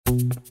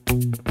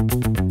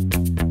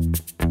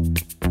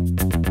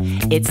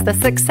It's the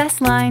Success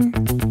Line.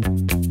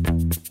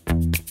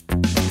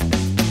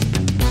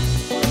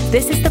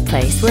 This is the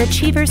place where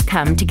achievers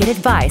come to get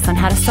advice on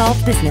how to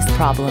solve business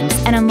problems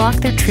and unlock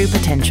their true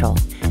potential.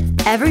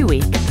 Every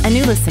week, a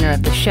new listener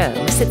of the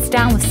show sits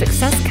down with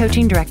Success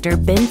Coaching Director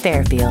Ben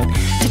Fairfield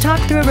to talk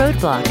through a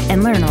roadblock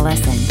and learn a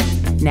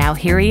lesson. Now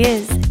here he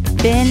is,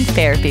 Ben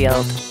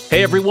Fairfield.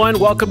 Hey everyone,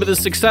 welcome to the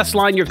Success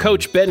Line. Your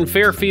coach, Ben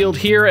Fairfield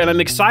here, and I'm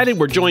excited.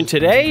 We're joined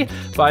today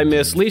by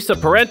Miss Lisa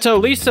Parento.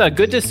 Lisa,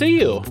 good to see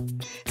you.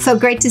 So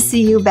great to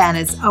see you, Ben.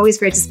 It's always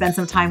great to spend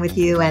some time with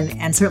you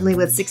and certainly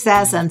with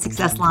Success and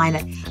Success Line.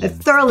 I've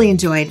thoroughly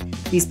enjoyed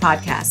these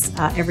podcasts,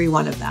 every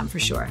one of them for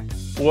sure.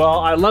 Well,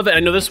 I love it. I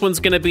know this one's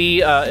going to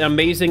be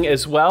amazing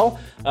as well.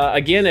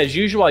 Again, as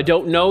usual, I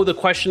don't know the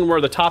question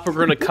or the topic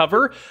we're going to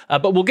cover,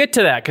 but we'll get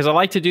to that because I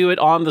like to do it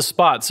on the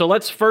spot. So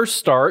let's first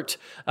start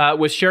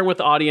with sharing with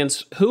the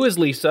audience, who is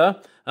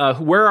Lisa?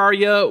 Where are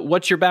you?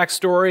 What's your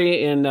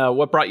backstory? And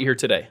what brought you here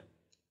today?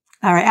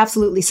 All right,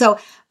 absolutely. So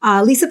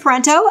Lisa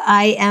Parento,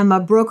 I am a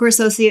broker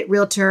associate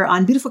realtor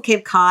on beautiful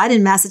Cape Cod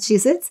in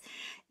Massachusetts.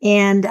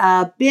 And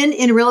been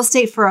in real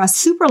estate for a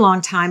super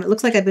long time. It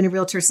looks like I've been a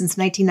realtor since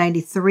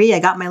 1993. I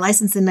got my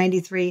license in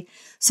 93,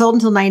 sold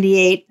until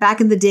 98. Back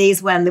in the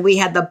days when we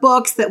had the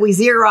books that we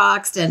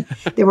Xeroxed and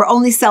there were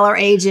only seller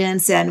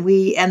agents and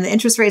the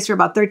interest rates were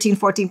about 13,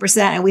 14%.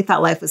 And we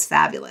thought life was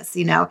fabulous,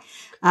 you know.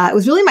 It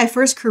was really my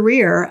first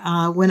career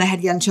when I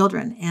had young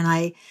children. And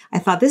I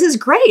thought, this is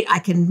great. I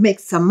can make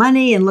some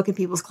money and look in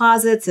people's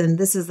closets. And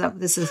this is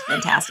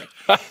fantastic.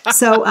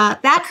 So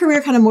that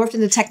career kind of morphed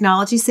into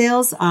technology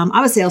sales.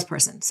 I'm a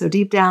salesperson. So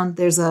deep down,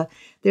 there's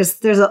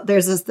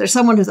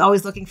someone who's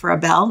always looking for a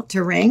bell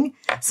to ring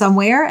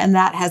somewhere. And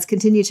that has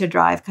continued to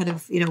drive kind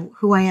of, you know,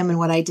 who I am and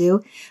what I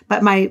do.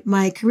 But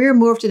my career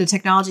morphed into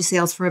technology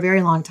sales for a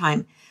very long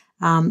time.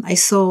 I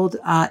sold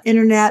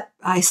internet.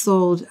 I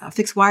sold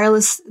fixed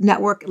wireless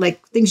network,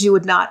 like things you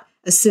would not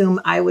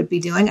assume I would be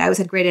doing. I always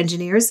had great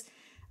engineers,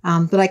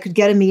 but I could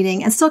get a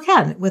meeting and still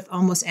can with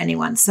almost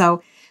anyone.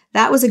 So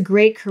that was a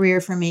great career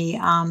for me.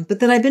 But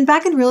then I've been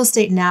back in real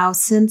estate now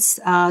since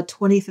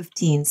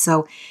 2015.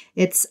 So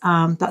it's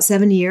about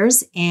 7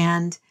 years.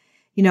 And,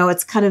 you know,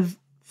 it's kind of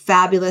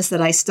fabulous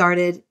that I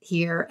started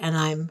here and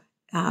I'm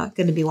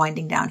going to be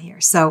winding down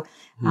here. So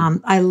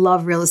I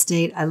love real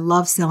estate. I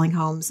love selling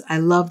homes. I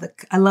love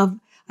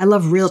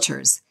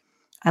realtors.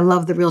 I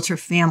love the realtor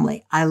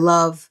family. I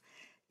love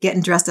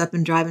getting dressed up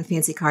and driving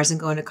fancy cars and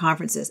going to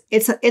conferences.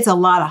 It's a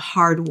lot of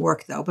hard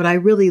work though, but I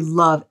really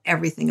love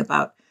everything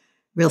about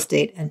real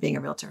estate and being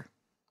a realtor.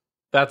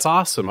 That's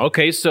awesome.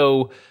 Okay,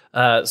 so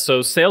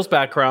sales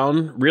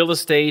background, real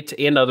estate,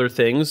 and other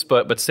things,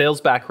 but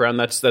sales background,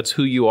 that's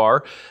who you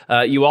are.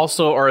 You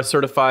also are a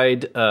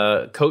certified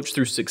coach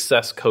through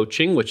Success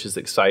Coaching, which is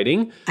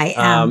exciting. I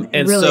am,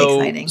 and really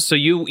exciting. So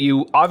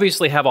you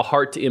obviously have a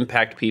heart to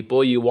impact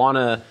people. You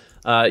wanted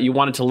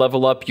to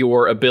level up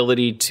your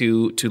ability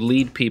to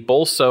lead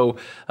people. So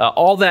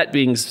all that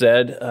being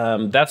said,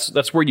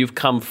 that's where you've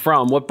come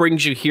from. What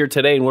brings you here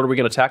today, and what are we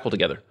going to tackle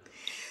together?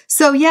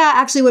 So yeah,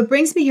 actually what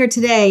brings me here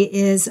today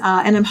is,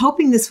 and I'm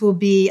hoping this will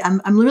be,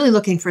 I'm really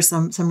looking for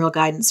some real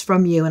guidance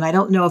from you. And I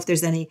don't know if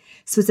there's any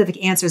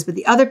specific answers, but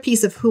the other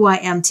piece of who I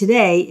am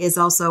today is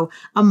also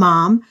a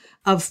mom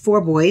of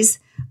 4 boys,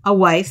 a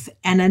wife,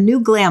 and a new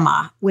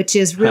grandma, which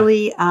is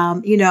really,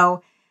 you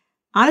know,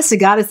 honest to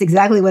God, it's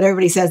exactly what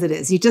everybody says it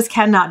is. You just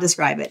cannot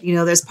describe it. You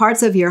know, there's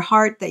parts of your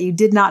heart that you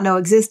did not know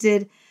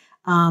existed.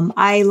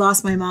 I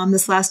lost my mom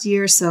this last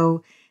year,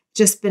 so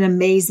just been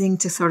amazing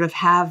to sort of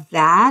have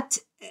that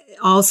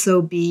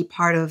also be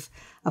part of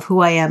who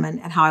I am and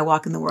how I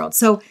walk in the world.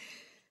 So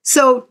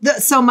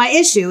my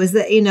issue is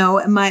that, you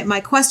know, my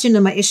question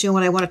and my issue and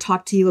what I want to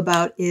talk to you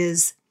about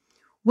is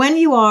when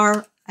you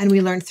are, and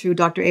we learned through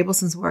Dr.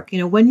 Abelson's work, you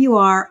know, when you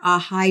are a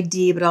high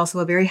D, but also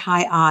a very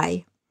high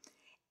I,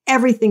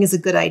 everything is a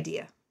good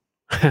idea,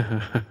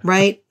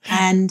 right?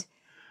 And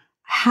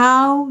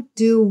how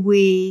do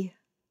we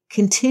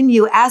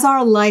continue as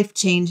our life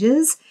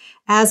changes,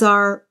 as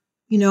our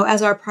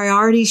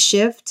priorities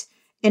shift?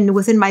 And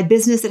within my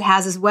business, it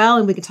has as well.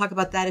 And we can talk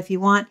about that if you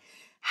want.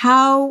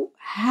 How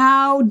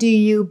do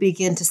you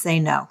begin to say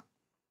no?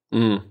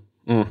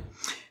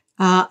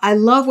 I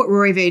love what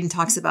Rory Vaden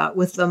talks about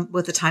with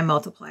the time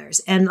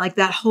multipliers and like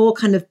that whole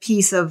kind of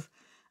piece of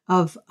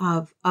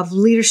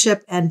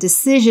leadership and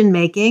decision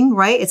making.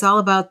 Right? It's all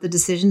about the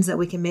decisions that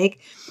we can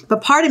make.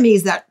 But part of me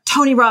is that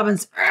Tony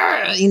Robbins,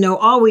 you know,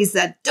 always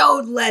that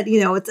don't let,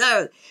 you know, it's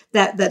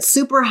that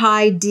super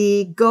high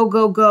D, go,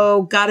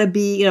 gotta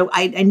be, you know,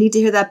 I need to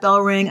hear that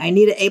bell ring. I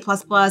need an A++.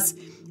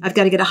 I've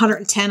got to get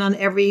 110 on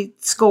every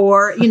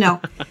score, you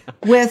know,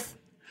 with,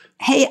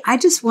 hey, I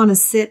just want to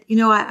sit, you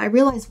know, I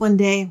realized one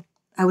day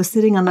I was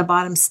sitting on the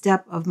bottom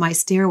step of my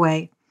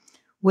stairway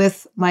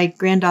with my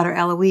granddaughter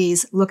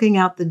Eloise looking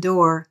out the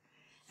door,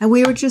 and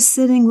we were just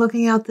sitting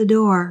looking out the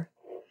door.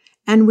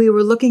 And we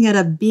were looking at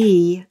a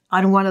bee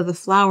on one of the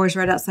flowers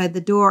right outside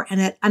the door.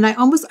 And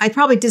I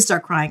probably did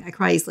start crying. I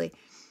cry easily.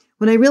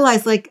 When I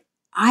realized, like,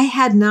 I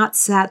had not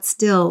sat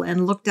still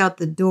and looked out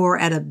the door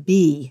at a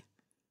bee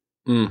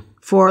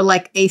for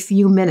like a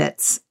few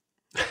minutes,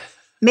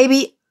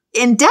 maybe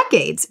in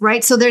decades,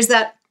 right? So there's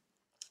that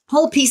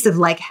whole piece of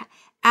like,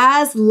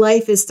 as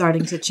life is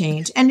starting to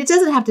change, and it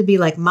doesn't have to be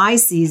like my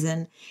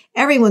season,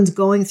 everyone's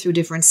going through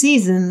different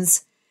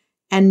seasons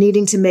and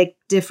needing to make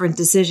different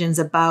decisions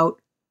about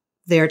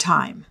their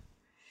time.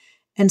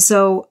 And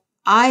so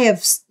I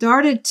have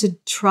started to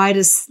try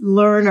to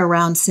learn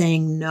around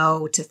saying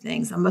no to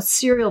things. I'm a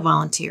serial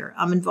volunteer.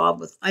 I'm involved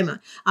with, I'm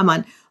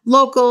on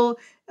local,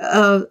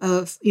 a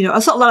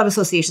lot of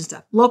association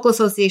stuff, local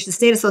association,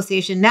 state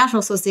association, national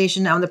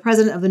association. I'm the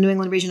president of the New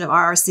England region of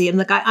RRC. And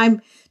like,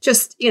 I'm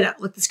just,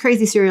 like this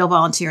crazy serial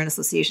volunteer in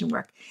association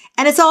work.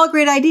 And it's all a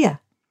great idea.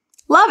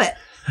 Love it.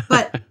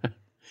 But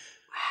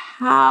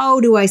how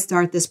do I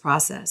start this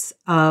process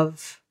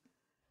of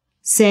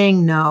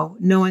saying no,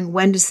 knowing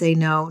when to say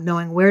no,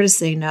 knowing where to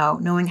say no,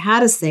 knowing how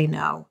to say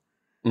no,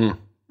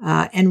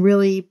 and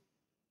really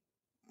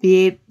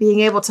being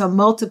able to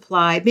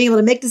multiply, being able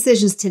to make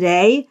decisions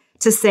today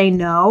to say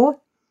no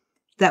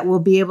that will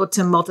be able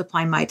to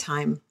multiply my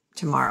time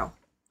tomorrow.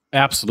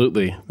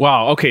 Absolutely.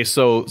 Wow. Okay.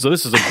 So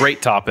this is a great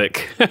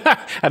topic,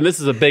 and this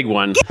is a big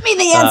one. Give me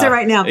the answer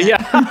right now, Ben.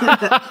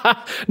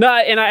 Yeah. No,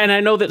 and I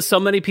know that so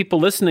many people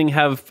listening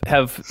have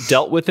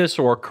dealt with this,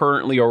 or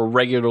currently or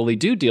regularly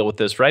do deal with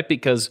this, right?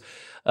 Because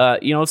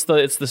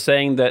it's the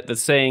saying that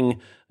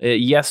saying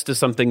yes to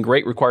something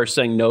great requires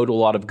saying no to a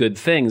lot of good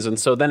things, and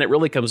so then it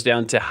really comes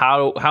down to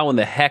how in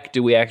the heck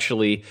do we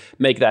actually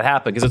make that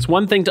happen? Because it's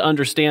one thing to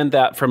understand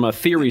that from a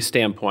theory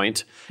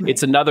standpoint, right.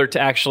 It's another to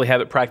actually have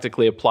it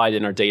practically applied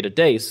in our day to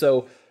day.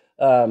 So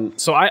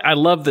I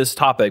love this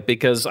topic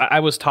because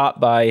I was taught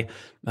by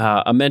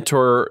a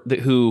mentor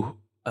who.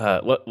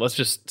 Let's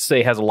just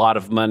say has a lot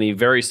of money,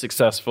 very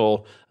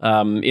successful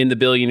in the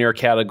billionaire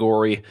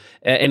category.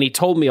 And he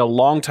told me a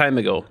long time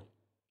ago,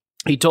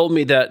 he told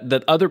me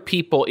that other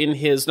people in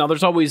his, now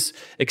there's always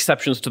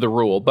exceptions to the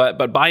rule, but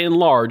by and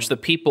large, the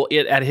people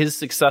at his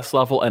success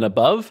level and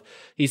above,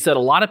 he said a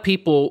lot of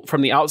people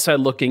from the outside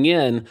looking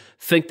in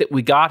think that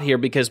we got here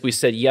because we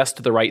said yes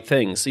to the right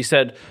things. He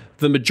said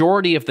the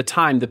majority of the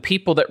time, the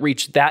people that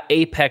reached that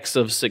apex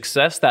of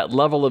success, that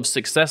level of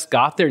success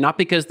got there, not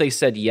because they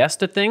said yes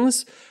to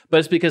things, but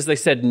it's because they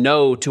said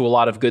no to a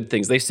lot of good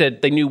things. They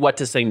said they knew what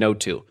to say no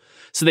to.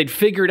 So they'd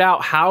figured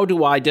out, how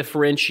do I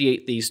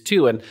differentiate these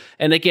two? And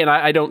again,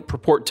 I don't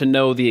purport to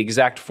know the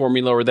exact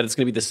formula or that it's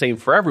going to be the same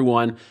for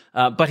everyone,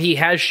 but he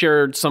has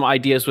shared some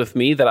ideas with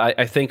me that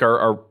I think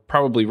are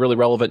probably really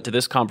relevant to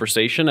this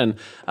conversation and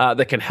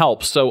that can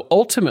help. So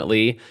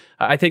ultimately,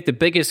 I think the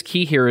biggest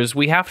key here is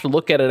we have to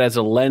look at it as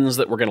a lens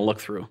that we're going to look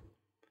through.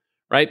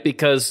 Right?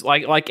 Because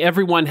like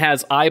everyone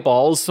has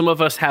eyeballs, some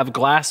of us have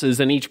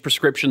glasses, and each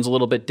prescription's a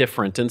little bit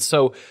different. And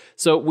so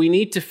we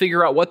need to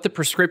figure out what the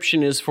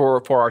prescription is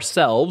for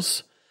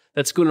ourselves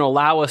that's going to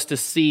allow us to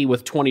see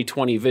with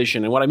 20/20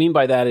 vision. And what I mean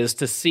by that is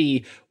to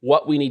see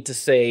what we need to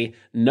say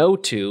no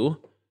to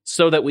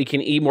so that we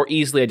can more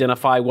easily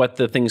identify what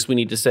the things we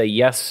need to say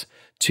yes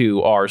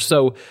to are.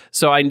 So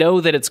I know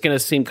that it's going to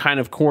seem kind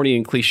of corny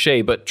and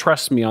cliche, but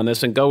trust me on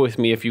this and go with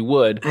me if you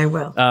would. I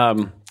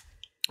will.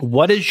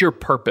 What is your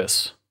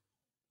purpose?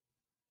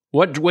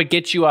 What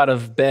gets you out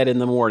of bed in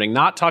the morning?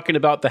 Not talking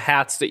about the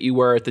hats that you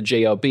wear at the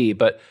JLB,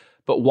 but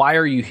why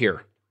are you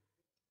here?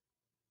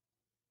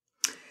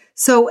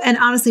 So, and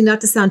honestly, not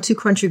to sound too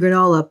crunchy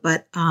granola,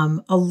 but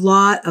a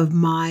lot of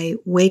my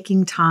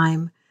waking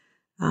time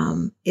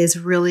is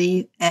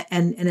really,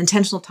 and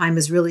intentional time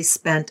is really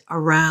spent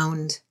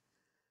around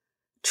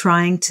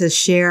trying to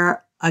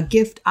share a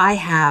gift I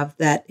have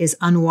that is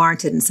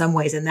unwarranted in some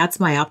ways, and that's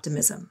my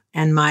optimism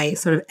and my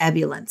sort of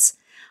ebullience.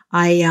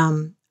 I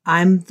am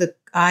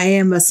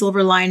a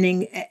silver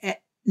lining,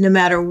 no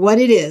matter what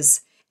it is.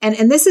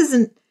 And this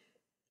isn't.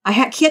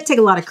 Can't take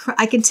a lot of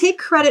credit. I can take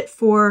credit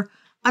for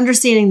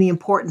understanding the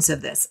importance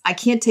of this. I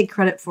can't take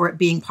credit for it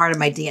being part of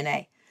my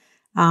DNA.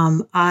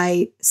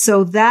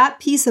 So that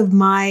piece of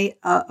my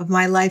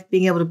life,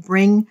 being able to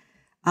bring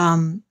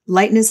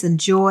lightness and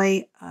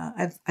joy.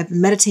 I've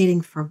been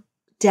meditating for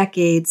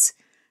decades.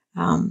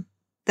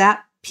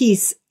 That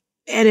piece,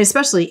 and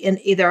especially in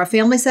either a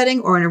family setting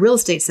or in a real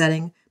estate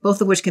setting,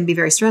 both of which can be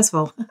very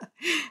stressful,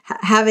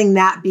 having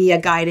that be a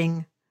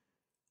guiding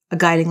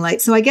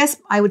light. So I guess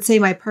I would say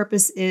my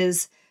purpose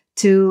is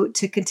to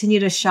continue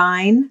to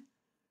shine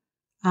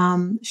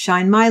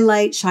my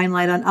light, shine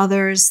light on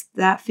others.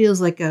 That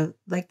feels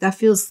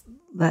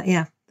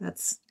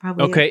that's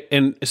probably okay. It.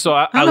 And so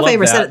I don't know love if I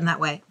ever that. said it in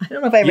that way. I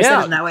don't know if I ever said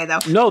it in that way though.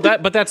 No,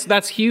 but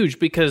that's huge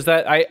because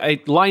that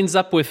I lines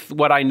up with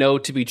what I know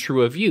to be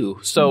true of you.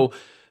 So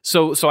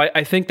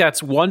I think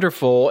that's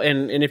wonderful.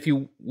 And if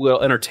you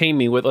will entertain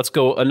me with, let's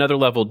go another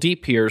level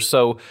deep here.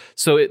 So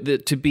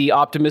to be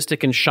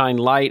optimistic and shine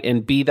light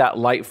and be that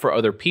light for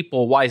other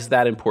people, why is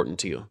that important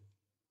to you?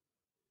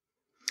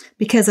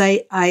 Because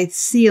I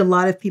see a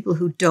lot of people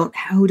who don't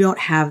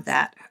have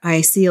that.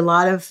 I see a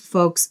lot of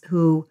folks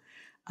who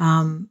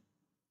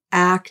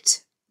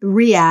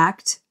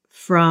react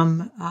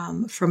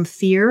from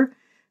fear,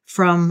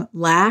 from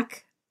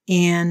lack.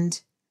 And,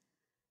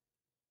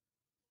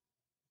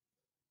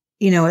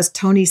 as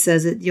Tony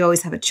says, you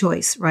always have a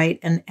choice, right?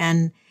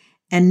 And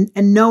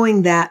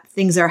knowing that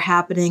things are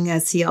happening,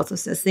 as he also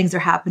says, things are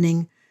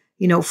happening,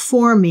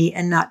 for me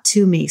and not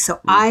to me.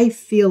 So I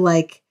feel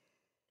like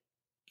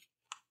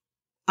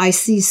I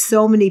see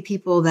so many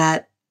people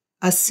that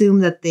assume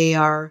that they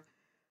are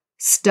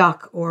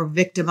stuck or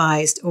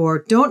victimized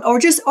or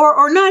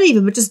not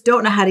even, but just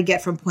don't know how to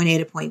get from point A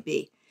to point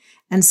B.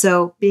 And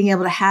so being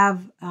able to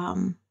have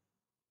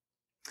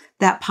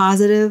that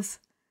positive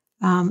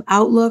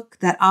outlook,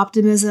 that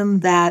optimism,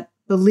 that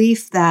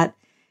belief that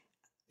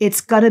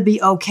it's going to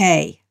be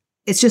okay.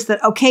 It's just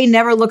that okay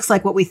never looks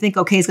like what we think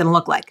okay is going to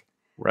look like.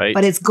 Right.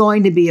 But it's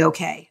going to be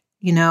okay,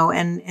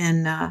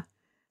 and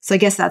so I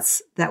guess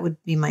that would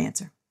be my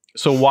answer.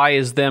 So why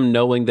is them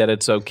knowing that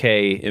it's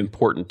okay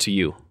important to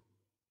you?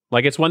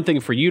 Like, it's one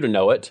thing for you to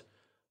know it,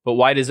 but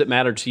why does it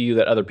matter to you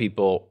that other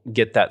people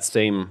get that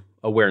same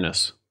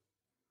awareness?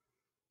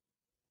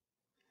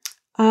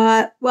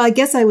 Well, I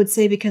guess I would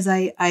say because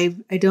I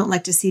don't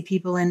like to see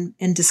people in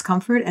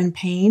discomfort and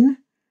pain.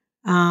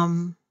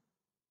 And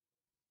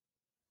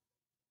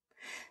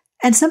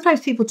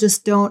sometimes people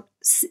just don't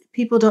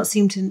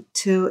seem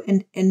to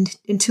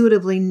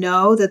intuitively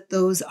know that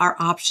those are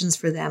options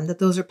for them, that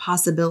those are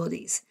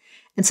possibilities.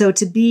 And so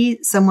to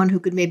be someone who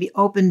could maybe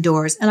open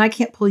doors, and I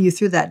can't pull you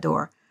through that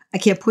door. I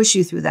can't push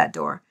you through that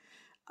door,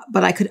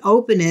 but I could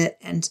open it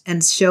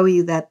and show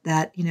you that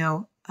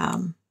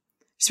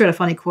just read a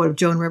funny quote of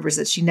Joan Rivers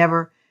that she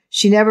never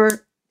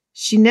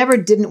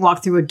didn't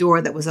walk through a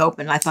door that was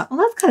open. And I thought, well,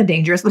 that's kind of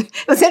dangerous, but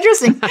it was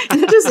interesting, an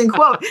interesting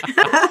quote.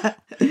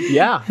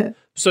 Yeah.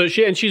 So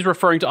she's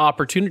referring to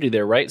opportunity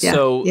there, right? Yeah.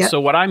 So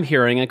what I'm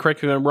hearing, and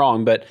correct me if I'm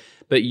wrong, but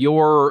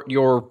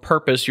your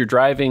purpose, your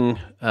driving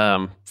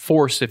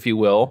force, if you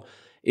will,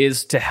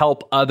 is to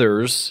help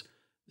others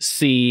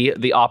see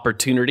the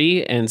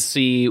opportunity and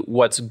see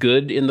what's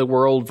good in the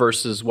world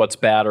versus what's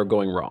bad or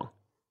going wrong.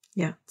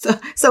 Yeah.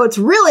 So it's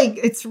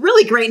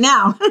really great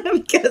now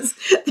because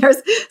there's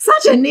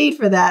such a need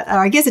for that.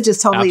 I guess it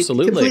just totally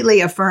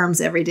completely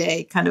affirms every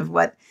day kind of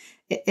what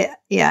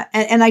yeah.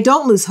 And I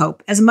don't lose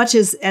hope as much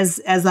as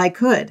I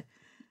could,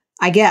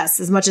 I guess,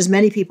 as much as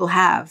many people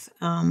have.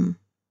 I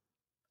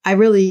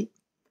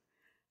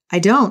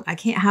don't. I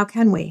can't. How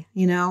can we?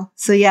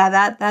 So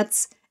yeah,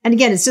 that's, and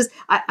again, it's just,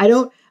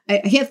 I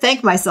can't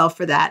thank myself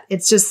for that.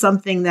 It's just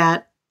something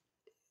that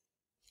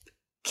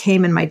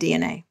came in my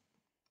DNA.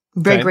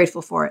 I'm very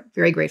grateful for it.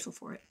 Very grateful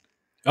for it.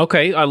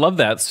 Okay, I love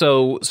that.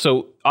 So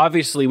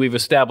obviously we've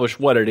established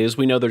what it is.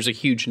 We know there's a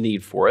huge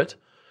need for it.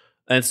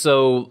 And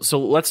so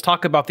let's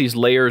talk about these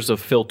layers of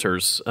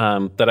filters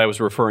that I was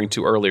referring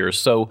to earlier.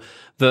 So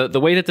the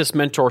way that this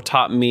mentor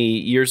taught me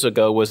years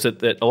ago was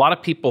that a lot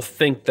of people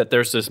think that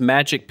there's this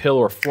magic pill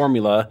or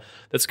formula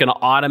that's going to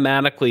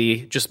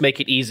automatically just make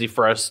it easy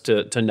for us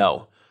to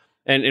know.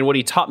 And what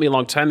he taught me a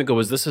long time ago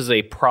was this is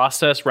a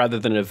process rather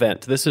than an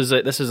event. This is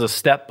a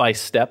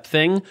step-by-step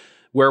thing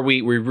where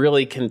we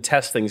really can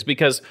test things.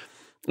 Because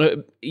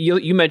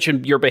you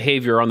mentioned your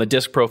behavior on the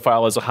DISC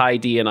profile as a high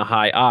D and a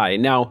high I.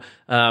 Now,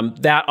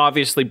 that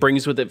obviously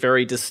brings with it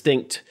very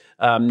distinct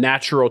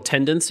natural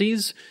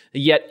tendencies,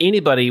 yet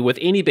anybody with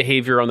any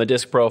behavior on the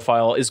DISC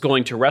profile is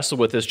going to wrestle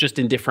with this just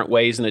in different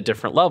ways and at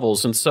different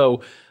levels. And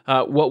so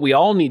what we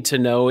all need to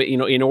know,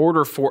 in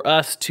order for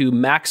us to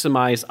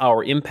maximize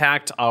our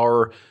impact,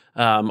 our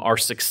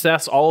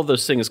success, all of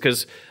those things,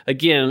 because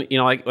again,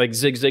 like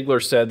Zig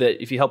Ziglar said,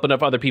 that if you help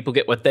enough other people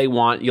get what they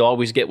want, you'll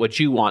always get what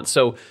you want.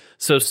 So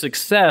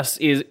success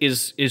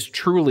is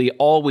truly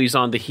always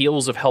on the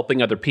heels of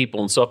helping other people.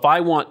 And so if I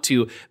want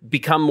to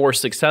become more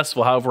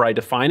successful, however I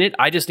define it,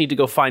 I just need to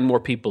go find more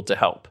people to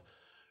help.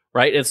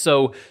 Right. And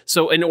so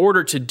in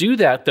order to do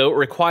that, though, it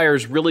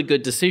requires really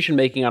good decision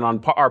making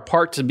on our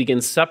part to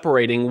begin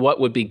separating what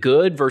would be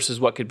good versus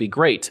what could be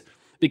great.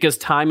 Because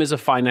time is a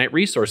finite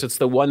resource. It's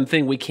the one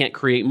thing we can't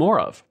create more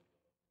of.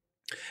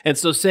 And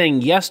so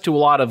saying yes to a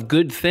lot of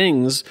good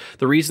things,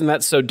 the reason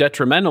that's so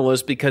detrimental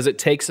is because it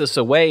takes us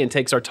away and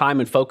takes our time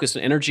and focus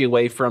and energy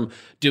away from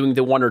doing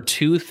the one or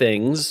two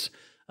things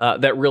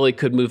that really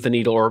could move the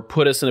needle or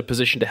put us in a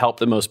position to help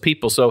the most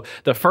people. So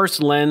the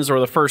first lens or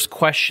the first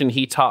question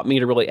he taught me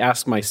to really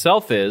ask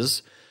myself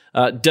is,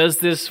 does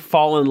this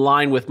fall in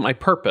line with my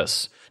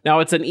purpose? Now,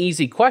 it's an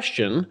easy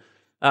question.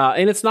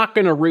 And it's not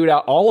going to root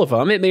out all of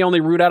them. It may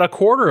only root out a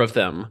quarter of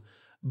them,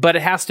 but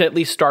it has to at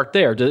least start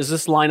there. Does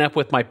this line up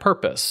with my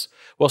purpose?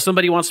 Well,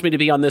 somebody wants me to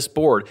be on this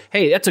board.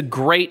 Hey, that's a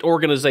great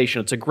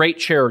organization. It's a great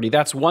charity.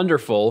 That's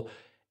wonderful.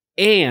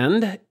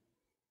 And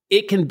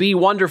it can be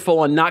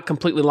wonderful and not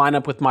completely line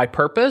up with my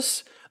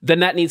purpose. Then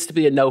that needs to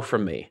be a no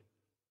from me.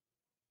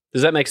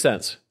 Does that make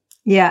sense?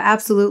 Yeah,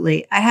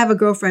 absolutely. I have a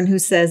girlfriend who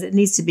says it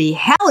needs to be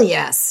hell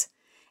yes.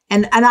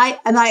 And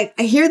I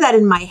hear that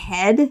in my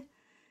head.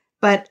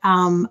 But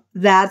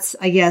that's,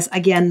 I guess,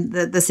 again,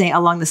 the same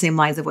along the same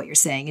lines of what you're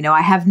saying.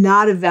 I have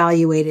not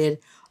evaluated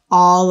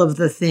all of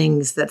the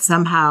things that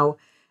somehow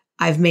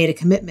I've made a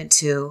commitment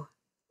to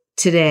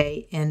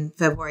today in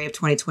February of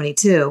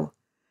 2022.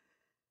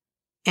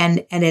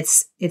 And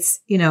it's,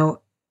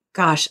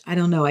 gosh, I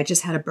don't know. I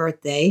just had a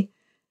birthday.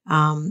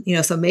 So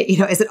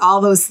is it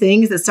all those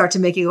things that start to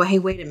make you go, hey,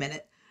 wait a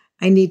minute.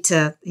 I need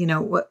to,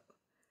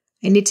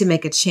 I need to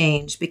make a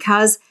change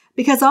because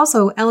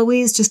also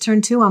Eloise just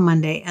turned 2 on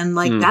Monday, and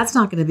that's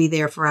not going to be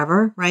there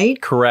forever,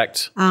 right?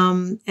 Correct.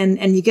 And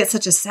you get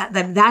such a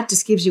that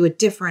just gives you a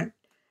different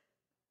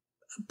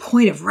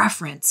point of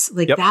reference.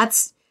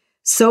 That's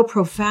so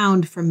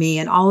profound for me,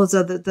 and all those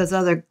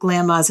other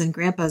grandmas and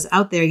grandpas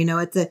out there.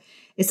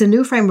 It's a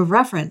new frame of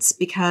reference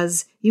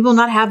because you will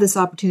not have this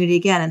opportunity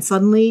again, and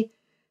suddenly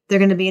they're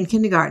going to be in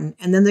kindergarten,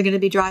 and then they're going to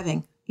be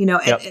driving.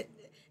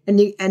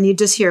 And you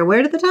just hear,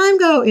 where did the time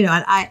go?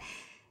 And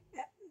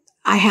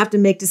I have to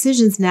make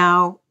decisions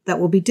now that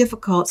will be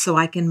difficult so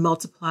I can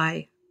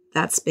multiply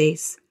that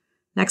space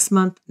next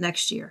month,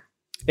 next year.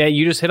 Yeah,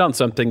 you just hit on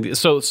something.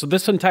 So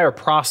this entire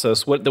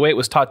process, the way it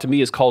was taught to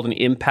me, is called an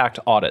impact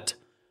audit.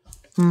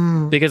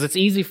 Because it's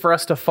easy for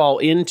us to fall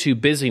into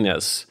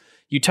busyness.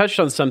 You touched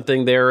on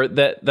something there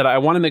that I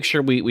want to make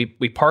sure we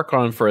park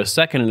on for a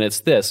second, and it's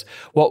this.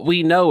 What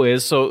we know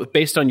is, so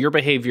based on your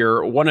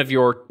behavior, one of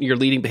your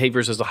leading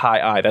behaviors is a high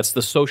I. That's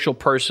the social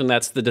person.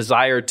 That's the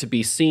desire to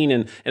be seen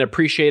and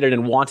appreciated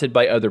and wanted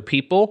by other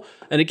people.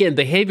 And again,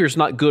 behavior is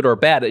not good or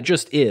bad. It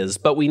just is.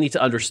 But we need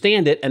to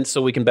understand it, and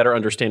so we can better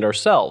understand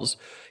ourselves.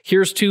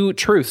 Here's 2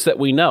 truths that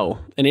we know,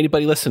 and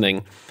anybody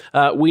listening.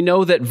 We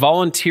know that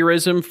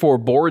volunteerism for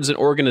boards and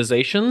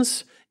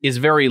organizations is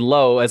very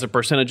low as a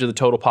percentage of the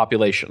total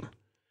population.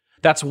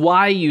 That's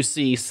why you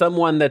see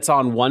someone that's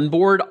on one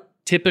board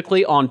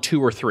typically on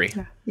 2 or 3.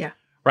 Yeah.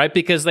 Right?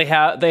 Because they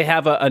have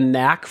a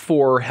knack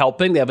for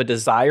helping. They have a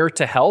desire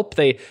to help.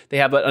 They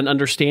have an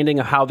understanding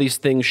of how these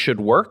things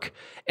should work.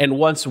 And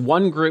once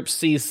one group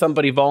sees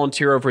somebody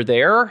volunteer over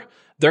there,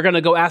 they're going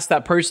to go ask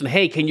that person,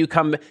 hey, can you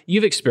come?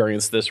 You've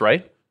experienced this,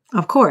 right?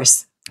 Of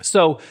course.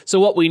 So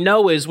what we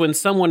know is when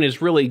someone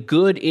is really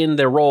good in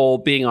their role,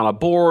 being on a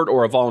board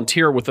or a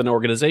volunteer with an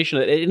organization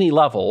at any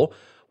level,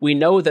 we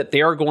know that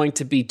they are going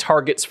to be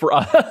targets for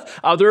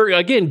other,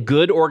 again,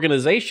 good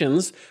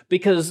organizations,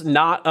 because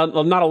not a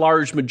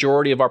large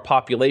majority of our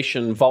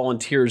population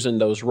volunteers in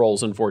those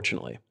roles,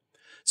 unfortunately.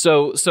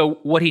 So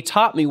what he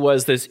taught me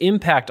was this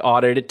impact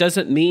audit. It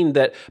doesn't mean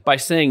that by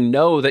saying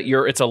no that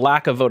it's a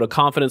lack of vote of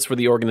confidence for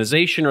the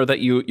organization, or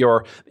that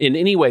you're in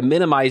any way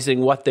minimizing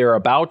what they're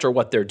about or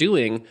what they're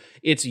doing.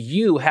 It's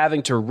you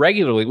having to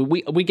regularly,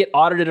 we get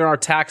audited on our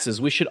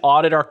taxes. We should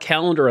audit our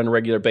calendar on a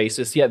regular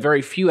basis, yet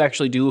very few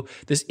actually do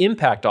this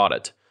impact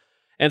audit.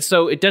 And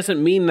so it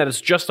doesn't mean that it's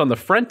just on the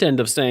front end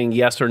of saying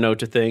yes or no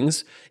to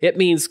things. It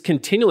means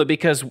continually,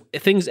 because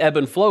things ebb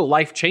and flow,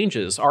 life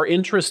changes, our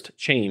interests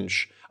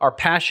change. Our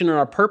passion and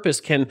our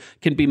purpose can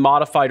be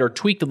modified or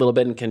tweaked a little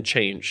bit and can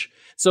change.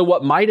 So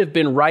what might have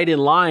been right in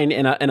line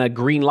and a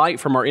green light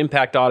from our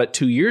impact audit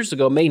 2 years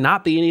ago may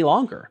not be any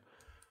longer.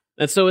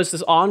 And so it's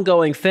this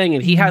ongoing thing,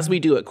 and he has me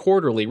do it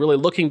quarterly, really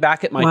looking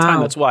back at my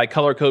time. That's why I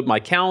color code my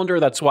calendar.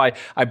 That's why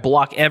I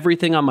block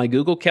everything on my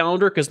Google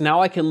Calendar, because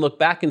now I can look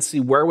back and see,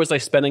 where was I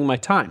spending my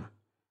time?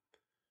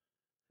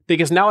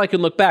 Because now I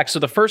can look back. So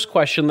the first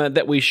question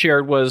that we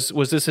shared was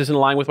this in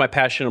line with my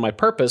passion and my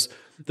purpose?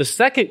 The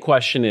second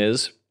question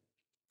is,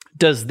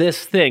 does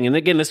this thing, and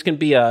again, this can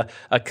be a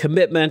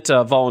commitment,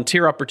 a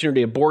volunteer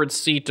opportunity, a board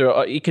seat,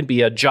 or it can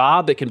be a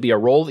job, it can be a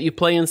role that you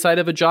play inside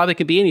of a job, it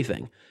can be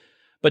anything.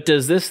 But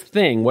does this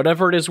thing,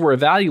 whatever it is we're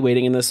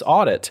evaluating in this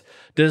audit,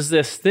 does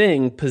this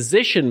thing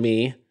position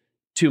me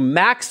to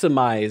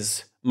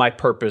maximize my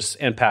purpose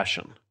and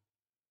passion?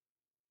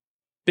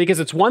 Because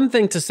it's one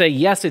thing to say,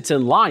 yes, it's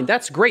in line.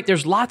 That's great.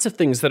 There's lots of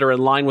things that are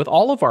in line with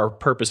all of our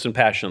purpose and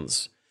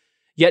passions.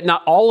 Yet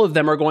not all of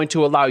them are going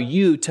to allow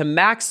you to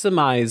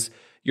maximize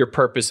your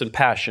purpose and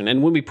passion.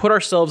 And when we put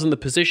ourselves in the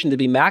position to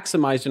be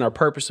maximized in our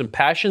purpose and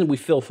passion, we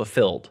feel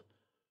fulfilled.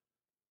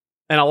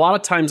 And a lot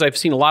of times I've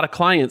seen a lot of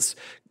clients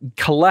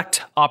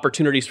collect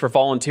opportunities for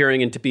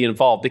volunteering and to be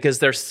involved because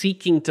they're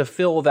seeking to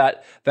fill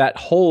that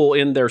hole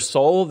in their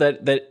soul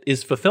that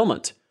is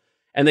fulfillment.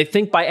 And they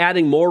think by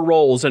adding more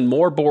roles and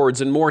more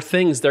boards and more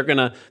things, they're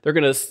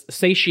gonna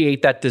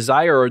satiate that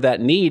desire or that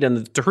need. And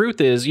the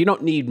truth is, you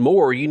don't need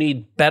more. You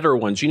need better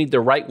ones. You need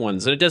the right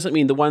ones. And it doesn't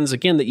mean the ones,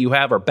 again, that you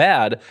have are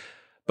bad,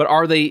 but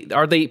are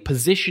they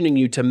positioning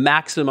you to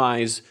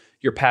maximize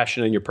your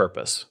passion and your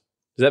purpose?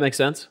 Does that make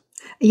sense?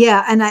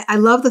 Yeah, and I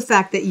love the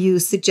fact that you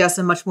suggest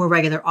a much more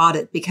regular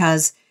audit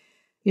because,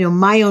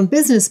 my own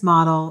business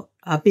model,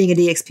 being at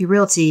eXp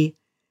Realty,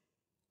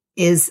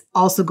 is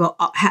also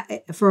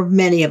for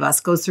many of us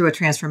goes through a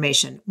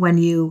transformation when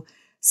you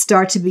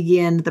start to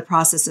begin the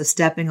process of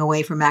stepping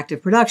away from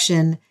active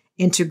production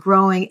into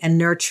growing and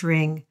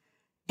nurturing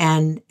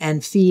and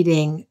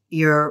feeding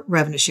your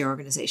revenue share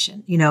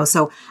organization.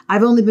 So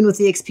I've only been with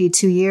eXp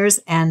 2 years,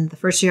 and the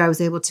first year I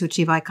was able to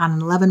achieve Icon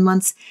in 11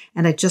 months,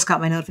 and I just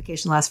got my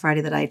notification last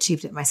Friday that I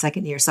achieved it my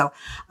second year. So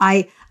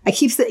I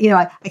keep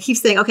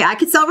saying, okay, I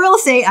can sell real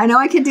estate. I know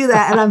I can do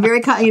that, and I'm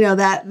very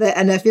that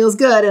and it feels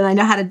good, and I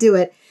know how to do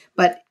it.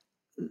 But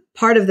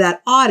part of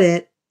that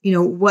audit,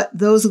 what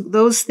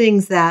those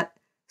things that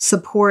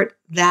support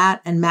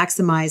that and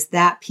maximize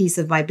that piece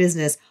of my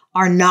business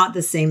are not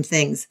the same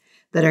things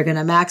that are going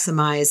to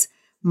maximize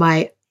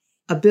my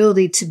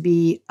ability to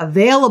be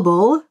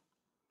available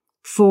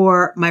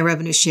for my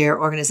revenue share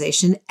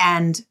organization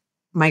and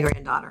my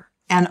granddaughter.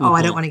 And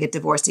I don't want to get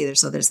divorced either.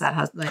 So there's that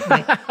husband,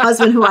 my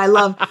husband who I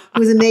love,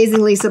 who's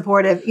amazingly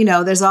supportive.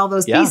 There's all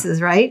those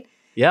pieces, right?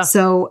 Yeah.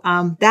 So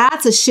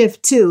that's a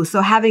shift too.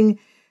 So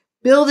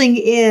building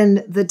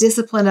in the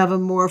discipline of a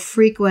more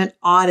frequent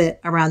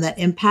audit around that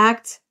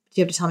impact,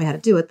 you have to tell me how to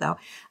do it though,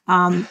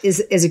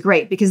 is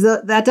great, because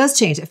that does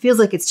change. It feels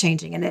like it's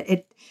changing,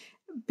 and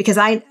because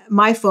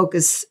my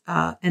focus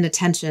and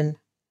attention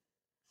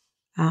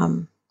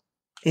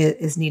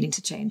is needing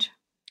to change.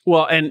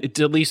 Well, and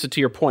Lisa, to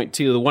your point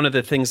too, one of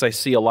the things I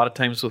see a lot of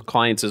times with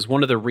clients is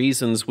one of the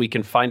reasons we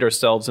can find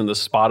ourselves in the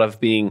spot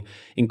of being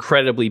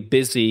incredibly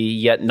busy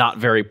yet not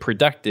very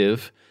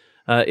productive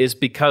is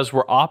because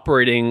we're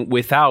operating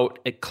without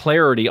a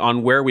clarity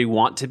on where we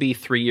want to be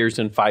 3 years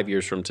and 5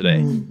 years from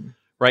today,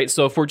 right?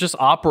 So if we're just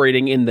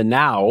operating in the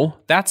now,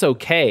 that's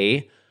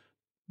okay.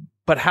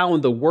 But how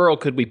in the world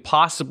could we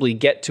possibly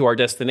get to our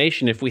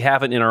destination if we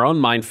haven't in our own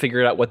mind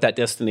figured out what that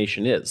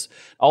destination is?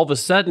 All of a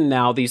sudden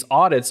now these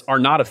audits are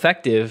not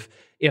effective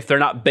if they're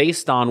not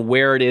based on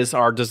where it is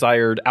our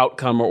desired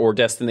outcome or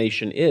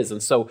destination is.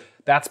 And so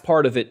that's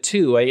part of it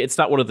too. It's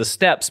not one of the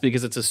steps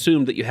because it's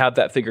assumed that you have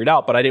that figured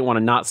out, but I didn't want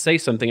to not say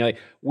something. Like,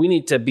 we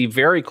need to be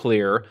very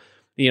clear,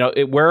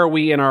 where are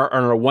we in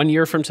our 1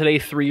 year from today,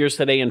 3 years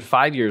today, and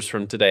 5 years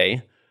from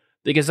today?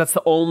 Because that's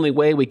the only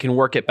way we can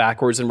work it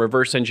backwards and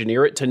reverse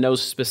engineer it to know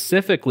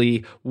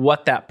specifically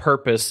what that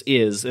purpose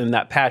is and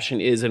that passion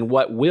is and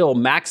what will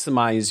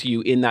maximize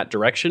you in that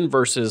direction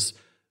versus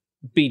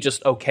be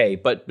just okay,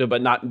 but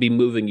not be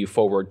moving you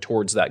forward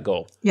towards that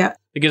goal. Yeah.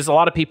 Because a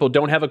lot of people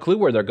don't have a clue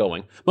where they're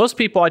going. Most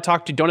people I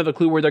talk to don't have a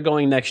clue where they're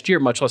going next year,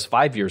 much less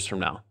 5 years from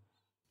now.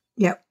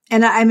 Yeah.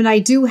 And I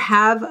do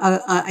have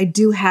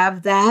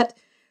that,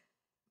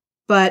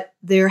 but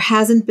there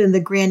hasn't been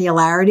the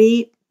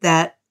granularity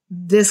that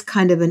this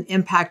kind of an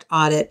impact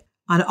audit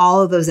on all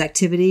of those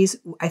activities,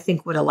 I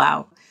think, would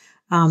allow.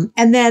 And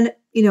then,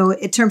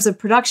 in terms of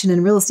production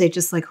in real estate,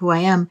 just like who I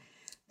am,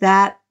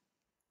 that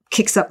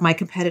kicks up my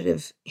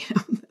competitive,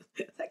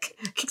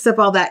 kicks up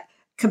all that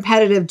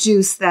competitive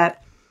juice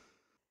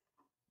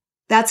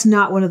that's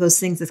not one of those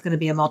things that's going to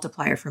be a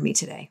multiplier for me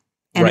today.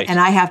 And, right. And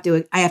I have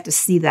to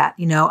see that,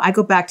 I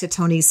go back to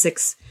Tony's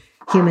 6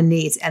 human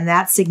needs and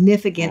that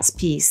significance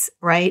piece,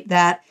 right?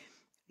 That,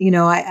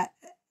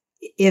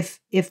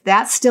 if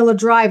that's still a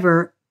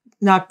driver,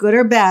 not good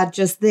or bad,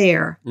 just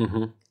there,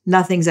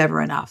 nothing's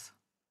ever enough.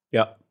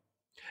 Yeah.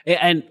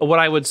 And what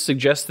I would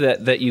suggest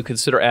that you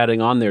consider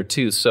adding on there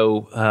too.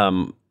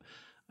 So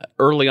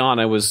early on,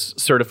 I was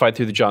certified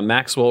through the John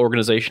Maxwell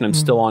organization. I'm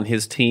still on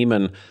his team,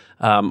 and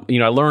I've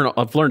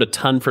learned a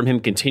ton from him.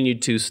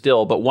 Continued to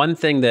still, but one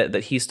thing that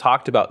he's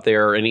talked about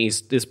there, and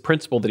this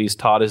principle that he's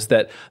taught is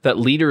that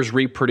leaders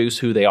reproduce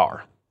who they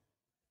are,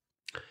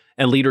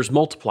 and leaders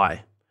multiply.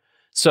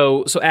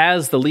 So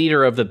as the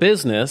leader of the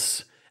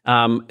business,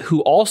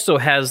 who also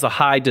has the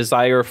high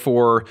desire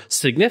for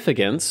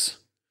significance,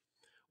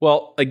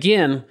 well,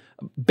 again,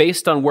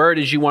 based on where it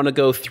is you want to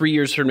go 3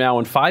 years from now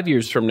and 5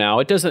 years from now,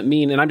 it doesn't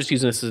mean, and I'm just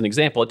using this as an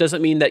example, it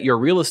doesn't mean that your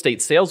real estate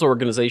sales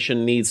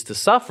organization needs to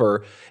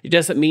suffer. It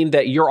doesn't mean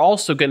that you're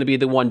also going to be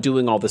the one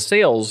doing all the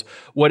sales.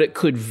 What it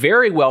could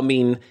very well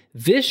mean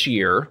this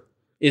year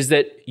is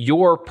that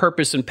your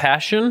purpose and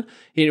passion,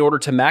 in order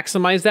to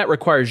maximize that,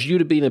 requires you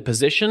to be in a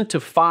position to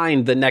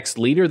find the next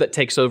leader that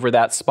takes over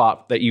that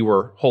spot that you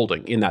were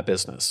holding in that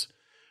business,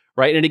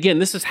 right? And again,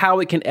 this is how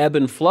it can ebb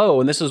and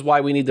flow, and this is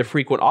why we need the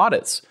frequent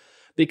audits,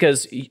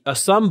 because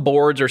some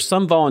boards or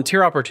some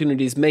volunteer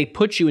opportunities may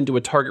put you into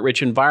a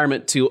target-rich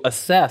environment to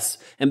assess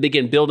and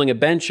begin building a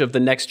bench of the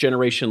next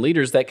generation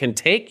leaders that can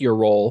take your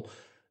role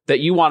that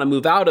you want to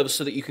move out of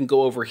so that you can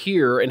go over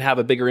here and have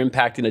a bigger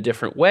impact in a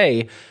different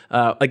way.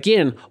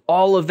 Again,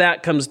 all of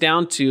that comes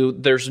down to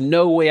there's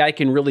no way I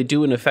can really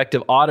do an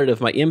effective audit of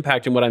my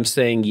impact and what I'm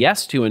saying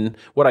yes to and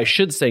what I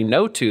should say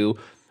no to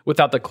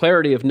without the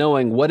clarity of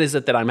knowing what is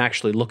it that I'm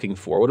actually looking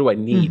for? What do I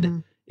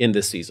need in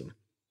this season?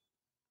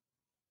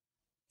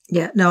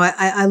 Yeah, no,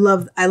 I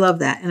love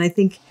that. And I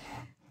think,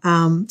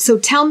 so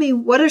tell me,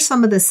 what are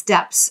some of the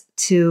steps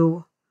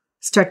to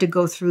start to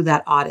go through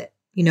that audit?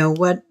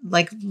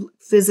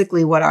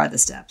 Physically, what are the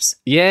steps?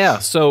 Yeah.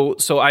 So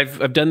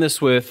I've done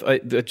this with,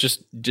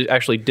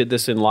 actually did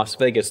this in Las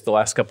Vegas the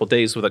last couple of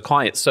days with a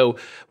client. So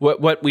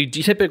what we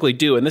typically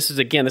do, and this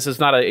is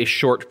not a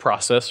short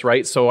process,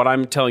 right? So what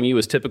I'm telling you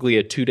is typically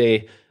a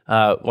 2-day,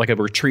 like a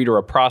retreat or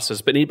a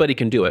process, but anybody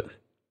can do it.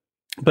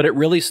 But it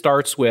really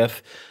starts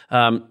with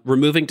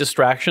removing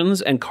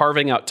distractions and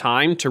carving out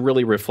time to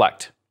really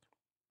reflect.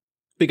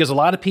 Because a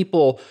lot of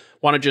people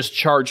want to just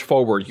charge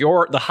forward.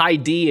 The high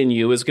D in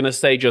you is going to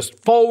say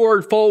just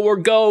forward,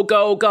 go,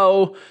 go,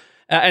 go.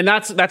 And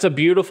that's a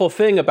beautiful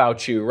thing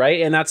about you,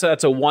 right? And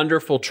that's a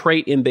wonderful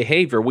trait in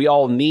behavior. We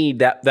all need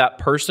that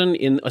person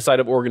inside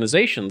of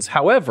organizations.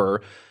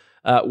 However,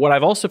 What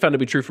I've also found to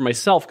be true for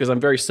myself, because I'm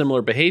very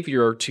similar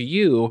behavior to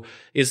you,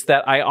 is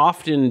that I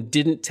often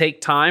didn't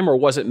take time or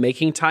wasn't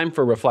making time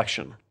for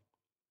reflection.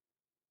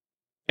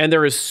 And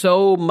there is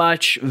so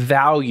much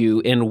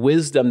value in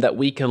wisdom that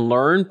we can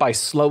learn by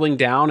slowing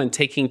down and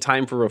taking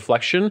time for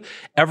reflection.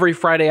 Every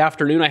Friday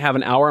afternoon, I have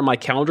an hour on my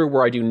calendar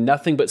where I do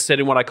nothing but sit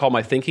in what I call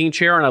my thinking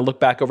chair, and I look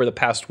back over the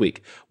past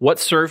week. What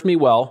served me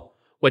well?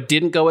 What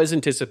didn't go as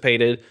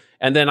anticipated?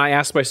 And then I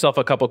ask myself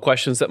a couple of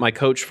questions that my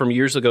coach from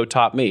years ago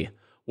taught me.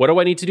 What do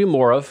I need to do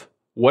more of?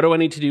 What do I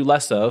need to do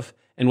less of?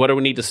 And what do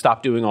we need to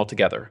stop doing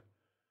altogether?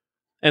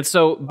 And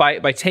so by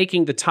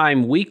taking the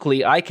time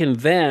weekly, I can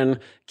then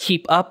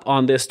keep up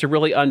on this to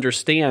really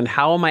understand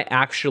how am I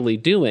actually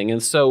doing.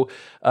 And so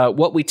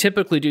what we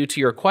typically do, to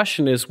your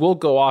question, is we'll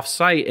go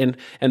off-site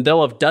and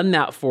they'll have done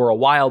that for a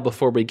while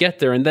before we get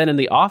there. And then in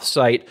the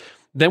off-site,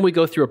 then we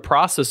go through a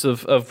process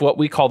of what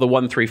we call the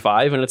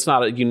 1-3-5, and it's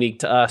not a unique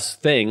to us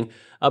thing,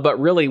 but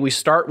really we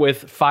start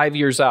with 5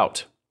 years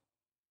out.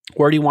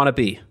 Where do you want to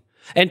be?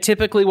 And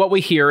typically what we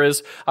hear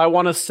is, I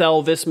want to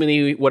sell this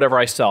many, whatever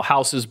I sell,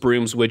 houses,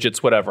 brooms, widgets,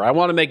 whatever. I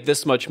want to make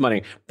this much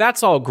money.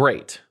 That's all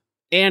great.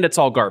 And it's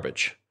all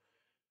garbage.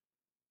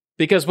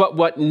 Because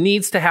what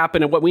needs to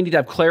happen and what we need to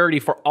have clarity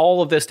for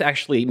all of this to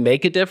actually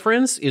make a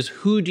difference is,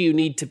 who do you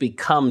need to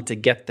become to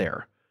get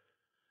there?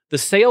 The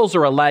sales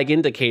are a lag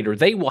indicator.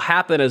 They will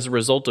happen as a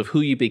result of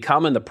who you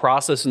become and the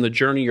process and the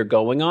journey you're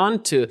going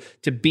on to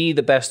be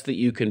the best that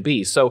you can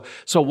be. So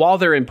while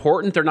they're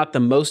important, they're not the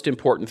most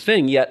important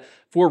thing. Yet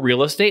for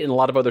real estate and a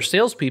lot of other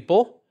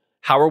salespeople,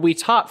 how are we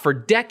taught? For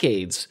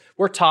decades,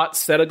 we're taught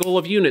set a goal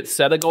of units,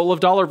 set a goal of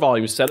dollar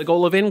volume, set a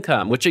goal of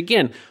income, which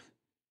again,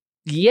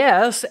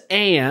 yes,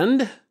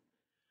 and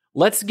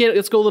let's go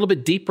a little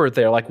bit deeper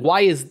there. Like,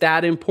 why is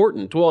that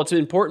important? Well, it's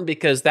important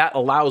because that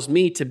allows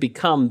me to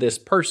become this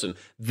person.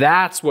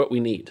 That's what we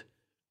need.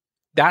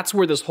 That's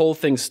where this whole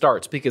thing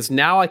starts, because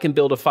now I can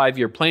build a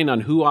 5-year plan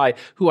on who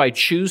I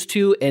choose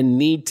to and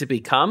need to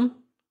become,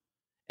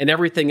 and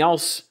everything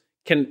else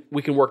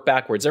we can work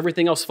backwards.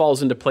 Everything else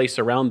falls into place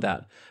around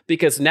that.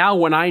 Because now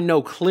when I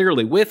know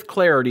clearly, with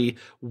clarity,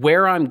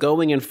 where I'm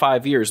going in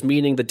 5 years,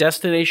 meaning the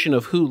destination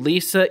of who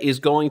Lisa is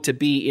going to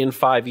be in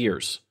 5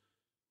 years,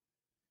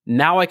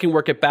 now I can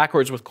work it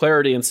backwards with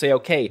clarity and say,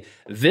 okay,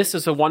 this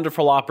is a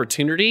wonderful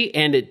opportunity,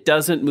 and it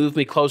doesn't move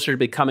me closer to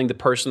becoming the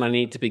person I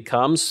need to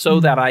become so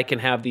that I can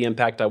have the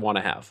impact I want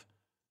to have.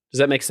 Does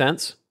that make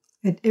sense?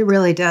 It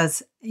really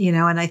does.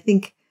 And I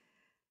think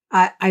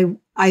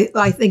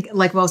I think,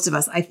 like most of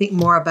us, I think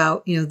more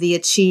about, the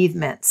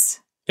achievements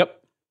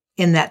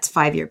in that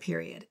 5-year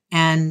period.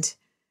 And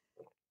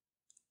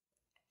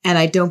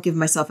I don't give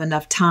myself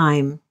enough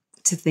time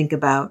to think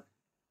about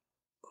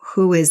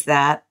who is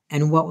that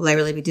and what will I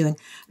really be doing.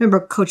 I remember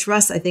Coach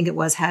Russ, I think it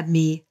was, had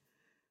me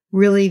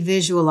really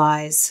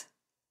visualize.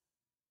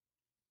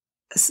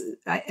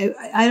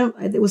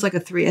 It was like a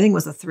 3. I think it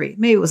was a 3.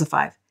 Maybe it was a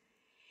 5.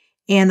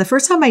 And the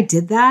first time I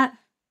did that,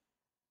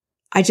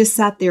 I just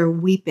sat there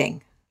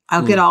weeping.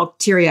 I'll get all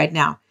teary-eyed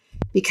now,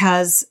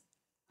 because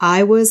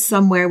I was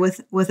somewhere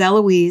with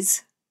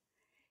Eloise,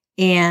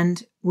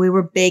 and we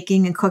were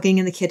baking and cooking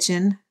in the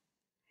kitchen.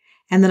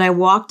 And then I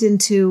walked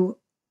into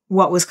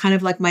what was kind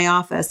of like my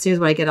office. Here's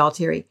where I get all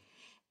teary.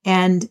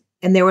 And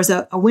there was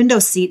a window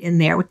seat in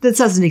there. This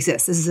doesn't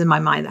exist. This is in my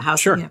mind, the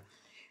house. Sure.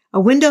 A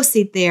window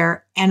seat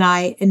there. And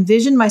I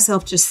envisioned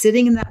myself just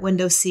sitting in that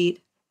window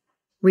seat,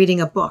 reading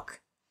a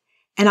book.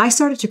 And I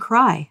started to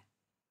cry,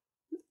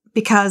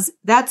 because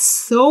that's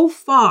so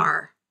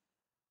far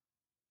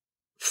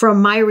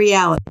from my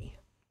reality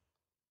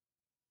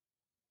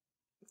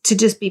to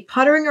just be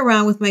puttering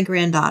around with my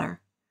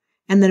granddaughter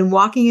and then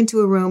walking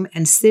into a room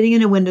and sitting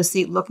in a window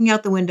seat, looking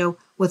out the window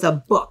with a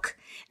book.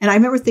 And I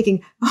remember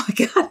thinking, oh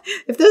my God,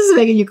 if this is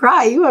making you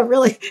cry, you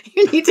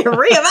need to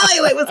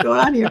reevaluate what's going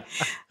on here.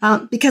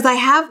 Because I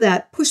have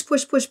that push,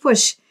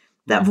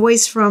 that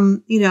voice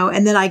from,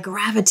 and then I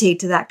gravitate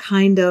to that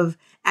kind of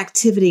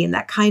activity and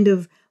that kind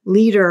of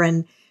leader.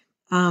 And,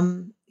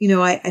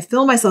 I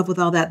fill myself with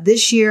all that.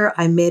 This year,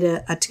 I made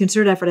a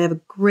concerted effort. I have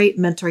a great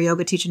mentor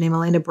yoga teacher named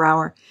Elena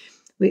Brower.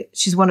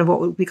 She's one of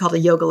what we call a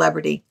yoga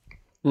celebrity.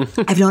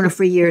 I've known her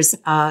for years.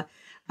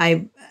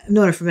 I've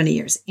known her for many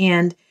years.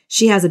 And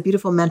she has a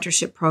beautiful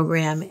mentorship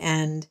program,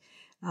 and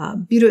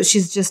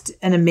she's just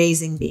an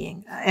amazing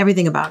being,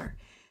 everything about her.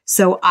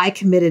 So I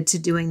committed to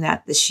doing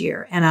that this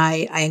year. And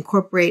I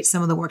incorporate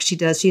some of the work she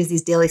does. She has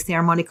these daily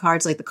ceremony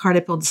cards. Like the card I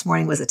pulled this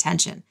morning was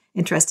attention,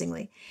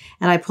 interestingly.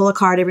 And I pull a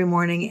card every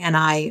morning, and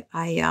I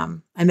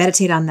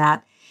meditate on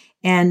that.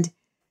 And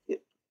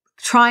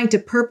trying to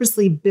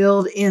purposely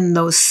build in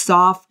those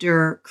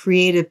softer,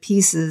 creative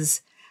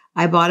pieces,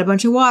 I bought a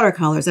bunch of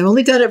watercolors. I've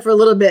only done it for a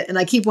little bit, and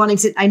I keep wanting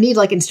to, I need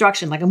like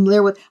instruction. Like I'm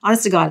there with,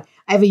 honest to God,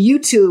 I have a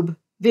YouTube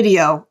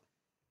video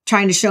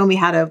trying to show me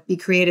how to be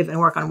creative and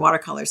work on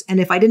watercolors. And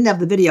if I didn't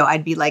have the video,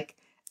 I'd be like,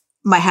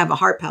 might have a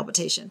heart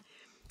palpitation.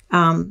 But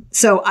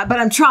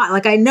I'm trying,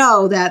 like I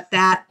know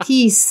that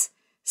piece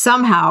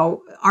somehow,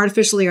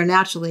 artificially or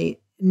naturally,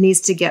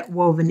 needs to get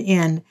woven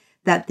in,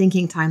 that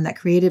thinking time, that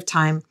creative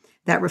time,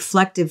 that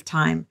reflective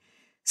time.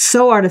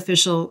 so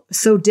artificial,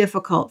 so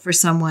difficult for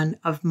someone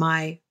of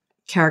my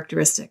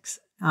characteristics,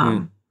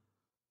 and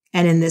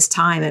in this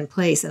time and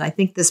place. And I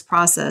think this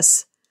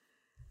process,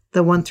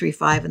 the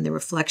 1-3-5 and the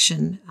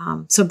reflection.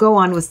 So go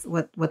on with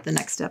what the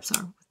next steps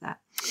are with that.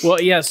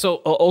 Well, yeah.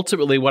 So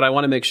ultimately, what I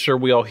want to make sure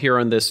we all hear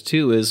on this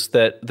too is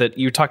that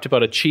you talked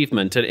about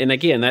achievement, and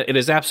again, that it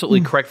is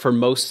absolutely correct for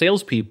most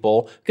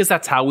salespeople because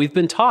that's how we've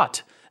been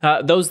taught.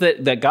 Those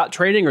that got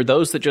training or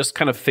those that just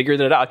kind of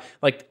figured it out,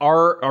 like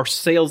our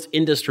sales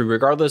industry,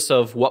 regardless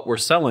of what we're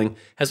selling,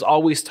 has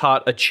always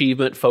taught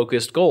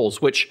achievement-focused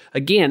goals, which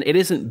again, it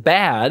isn't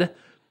bad.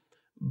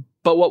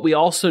 But what we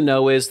also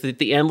know is that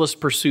the endless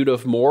pursuit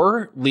of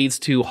more leads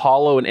to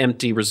hollow and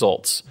empty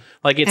results.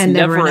 Like it's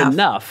never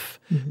enough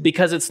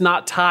because it's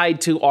not tied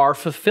to our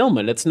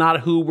fulfillment. It's not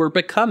who we're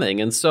becoming.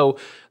 And so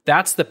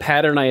that's the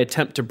pattern I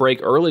attempt to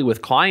break early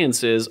with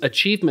clients is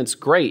achievement's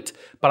great,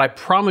 but I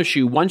promise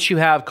you, once you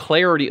have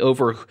clarity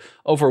over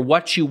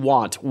what you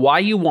want, why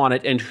you want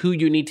it, and who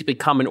you need to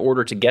become in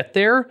order to get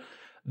there,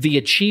 the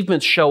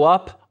achievements show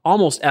up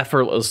almost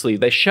effortlessly.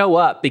 They show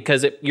up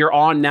because you're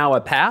on now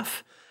a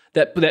path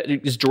that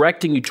is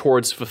directing you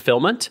towards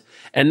fulfillment.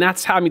 And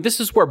that's how, this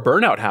is where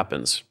burnout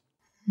happens.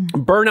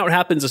 Burnout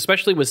happens,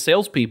 especially with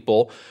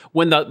salespeople,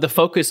 when the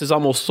focus is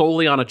almost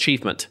solely on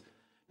achievement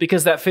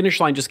because that finish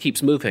line just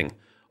keeps moving.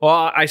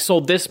 Well, I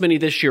sold this many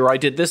this year. I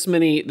did this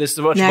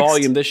much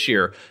volume this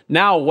year.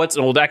 Now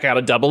I got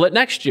to double it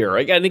next year.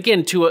 And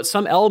again, to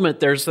some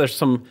element, there's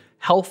some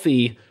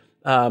healthy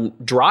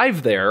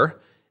drive there.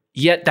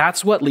 Yet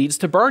that's what leads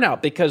to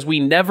burnout because we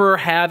never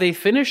have a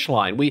finish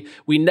line.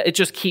 It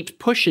just keeps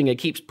pushing. It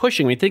keeps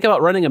pushing. When you think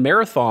about running a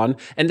marathon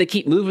and they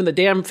keep moving the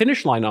damn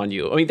finish line on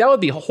you. That would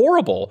be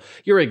horrible.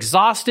 You're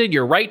exhausted.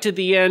 You're right to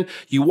the end.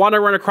 You want to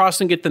run across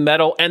and get the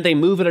medal and they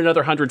move it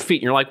another 100 feet.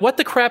 And you're like, what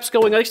the crap's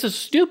going on? This is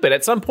stupid.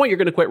 At some point, you're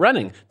going to quit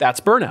running. That's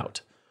burnout.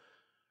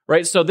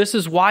 Right? So this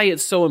is why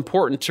it's so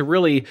important to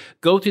really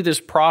go through this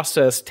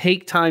process,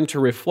 take time to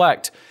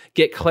reflect,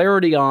 get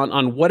clarity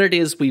on what it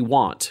is we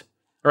want.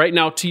 All right,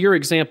 now to your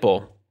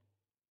example,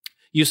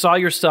 you saw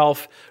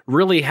yourself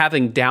really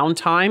having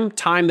downtime,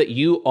 time that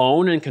you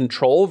own and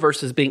control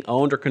versus being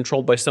owned or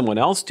controlled by someone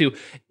else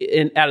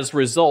as a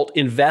result,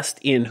 invest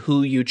in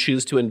who you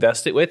choose to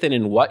invest it with and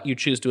in what you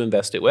choose to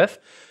invest it with.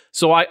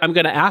 So I'm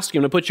going to ask you,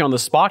 I'm going to put you on the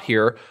spot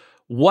here,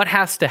 what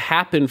has to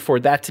happen for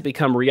that to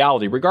become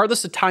reality,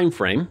 regardless of time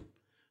frame?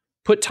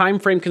 Put time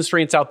frame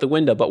constraints out the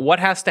window, but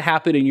what has to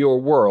happen in your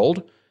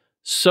world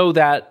so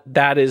that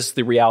is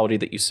the reality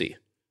that you see?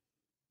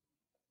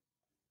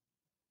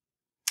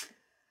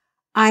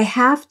 I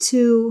have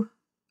to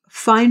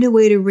find a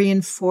way to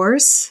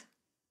reinforce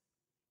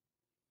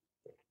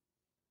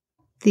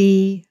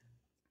the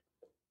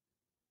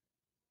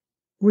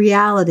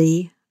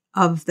reality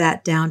of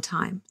that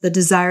downtime, the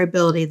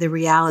desirability, the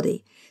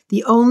reality.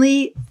 The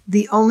only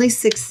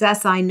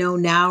success I know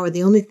now, or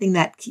the only thing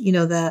that,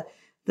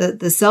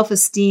 the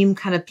self-esteem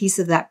kind of piece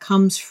of that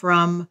comes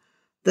from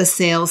the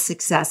sales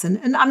success.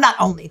 And I'm not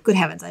only, good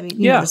heavens,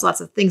 there's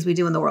lots of things we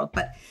do in the world,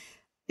 but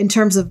in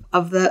terms of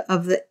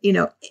the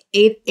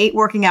 8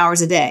 working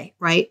hours a day,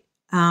 right?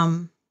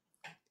 I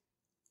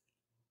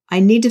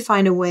need to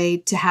find a way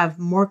to have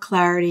more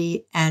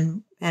clarity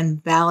and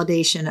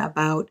validation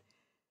about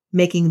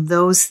making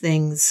those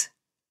things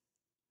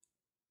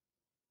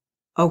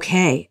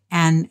okay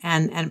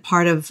and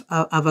part of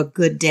a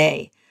good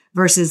day.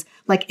 Versus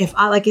if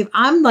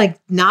I'm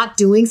not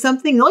doing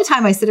something, the only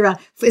time I sit around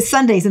is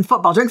Sundays in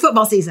football during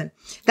football season.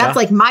 That's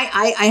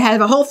I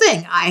have a whole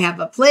thing. I have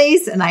a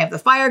place and I have the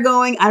fire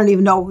going. I don't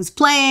even know who's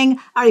playing.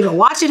 I don't even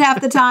watch it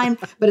half the time,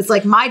 but it's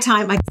like my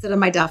time. I can sit on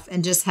my duff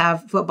and just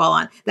have football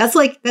on. That's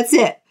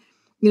it.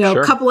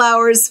 A couple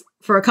hours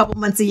for a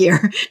couple months a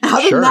year.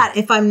 Other than that,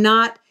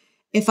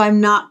 if I'm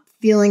not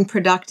feeling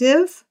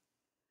productive,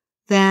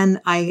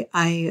 then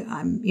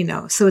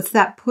I'm so it's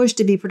that push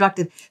to be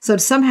productive. So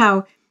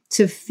somehow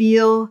to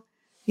feel,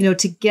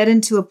 to get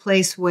into a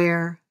place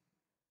where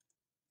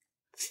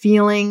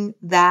feeling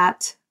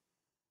that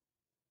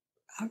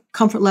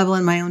comfort level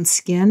in my own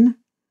skin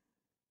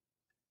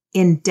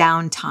in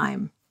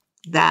downtime,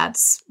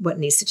 that's what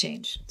needs to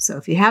change. So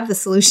if you have the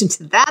solution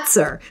to that,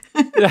 sir.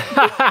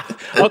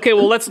 Okay,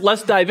 well,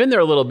 let's dive in there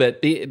a little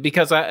bit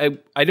because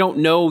I don't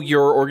know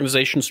your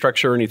organization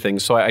structure or anything.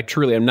 So I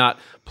truly am not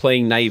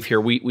playing naive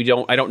here.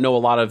 I don't know a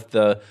lot of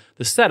the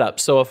setup.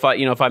 So if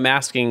I'm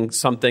asking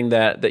something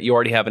that you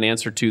already have an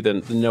answer to,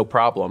 then no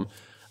problem.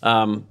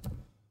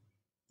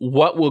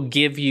 What will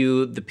give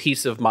you the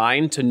peace of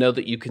mind to know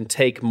that you can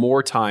take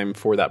more time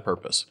for that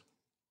purpose?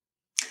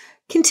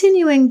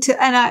 Continuing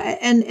to,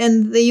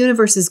 and the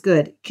universe is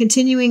good.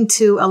 Continuing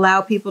to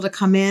allow people to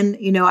come in.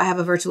 I have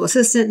a virtual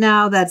assistant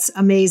now. That's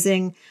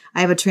amazing.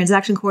 I have a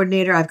transaction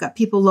coordinator. I've got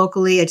people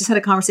locally. I just had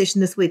a conversation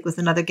this week with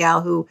another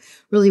gal who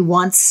really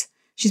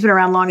she's been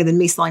around longer than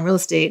me selling real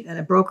estate and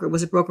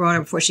was a broker owner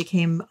before she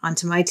came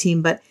onto my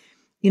team. But,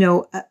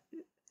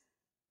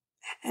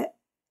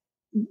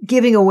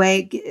 giving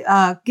away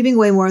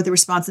more of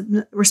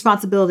the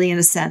responsibility in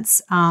a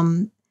sense,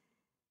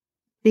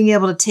 being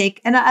able to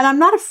take, and I'm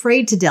not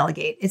afraid to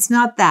delegate. It's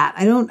not that.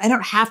 I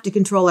don't have to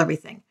control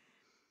everything.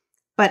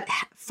 But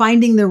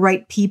finding the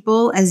right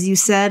people, as you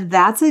said,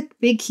 that's a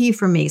big key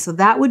for me. So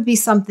that would be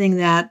something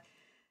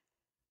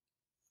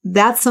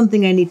that's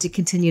something I need to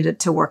continue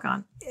to work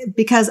on,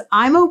 because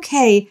I'm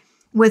okay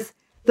with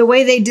the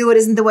way they do it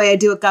isn't the way I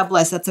do it. God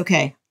bless. That's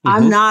okay.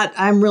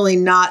 I'm really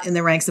not in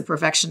the ranks of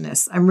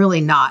perfectionists. I'm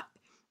really not.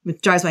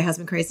 It drives my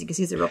husband crazy because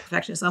he's a real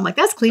perfectionist. So I'm like,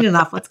 that's clean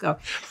enough. Let's go.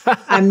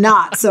 I'm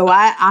not. So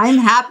I'm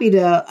happy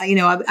to,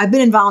 I've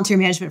been in volunteer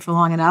management for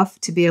long enough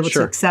to be able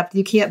to accept.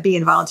 You can't be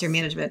in volunteer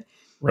management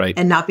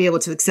and not be able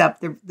to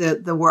accept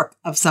the work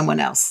of someone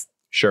else.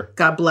 Sure.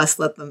 God bless,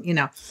 let them,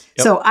 Yep.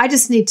 So I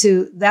just need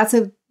to,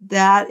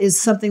 that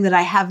is something that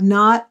I have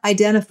not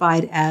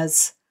identified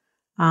as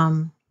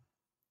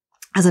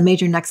a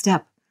major next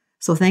step.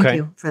 So thank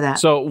you for that.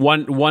 So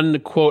one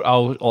quote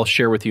I'll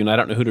share with you, and I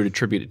don't know who to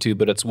attribute it to,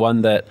 but it's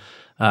one that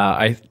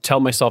I tell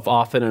myself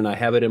often, and I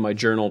have it in my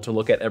journal to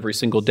look at every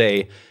single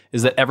day,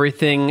 is that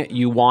everything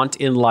you want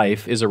in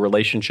life is a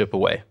relationship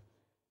away.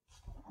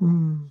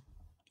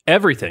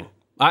 Everything.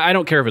 I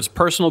don't care if it's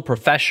personal,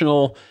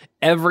 professional,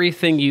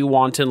 everything you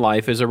want in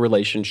life is a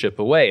relationship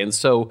away. And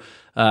so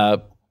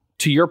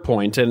to your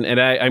point, and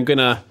I'm going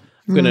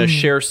to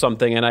share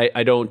something, and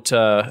I don't,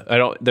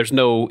 there's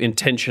no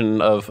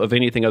intention of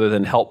anything other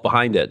than help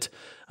behind it.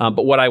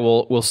 But what I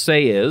will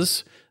say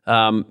is,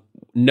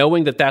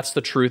 knowing that that's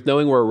the truth,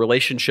 knowing we're a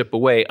relationship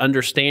away,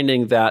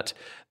 understanding that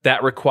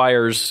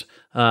requires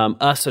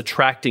us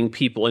attracting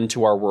people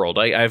into our world.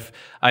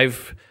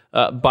 I've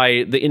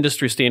by the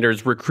industry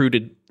standards,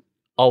 recruited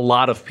a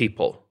lot of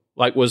people.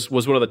 Like was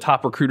one of the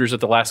top recruiters at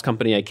the last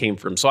company I came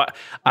from. So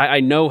I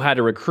know how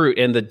to recruit,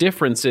 and the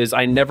difference is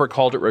I never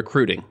called it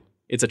recruiting.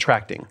 It's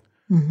attracting.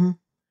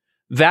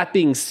 That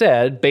being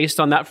said, based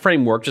on that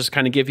framework, just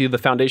kind of give you the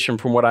foundation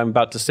from what I'm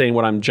about to say and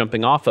what I'm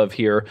jumping off of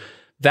here.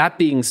 That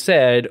being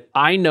said,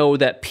 I know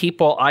that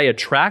people I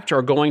attract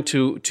are going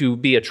to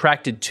be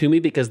attracted to me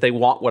because they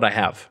want what I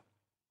have.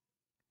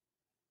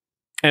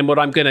 And what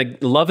I'm going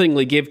to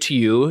lovingly give to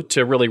you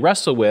to really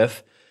wrestle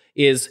with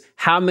is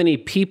how many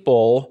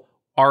people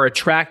are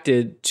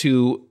attracted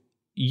to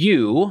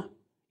you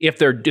if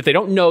they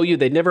don't know you,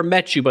 they've never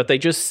met you, but they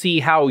just see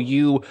how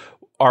you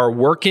are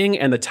working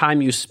and the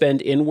time you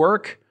spend in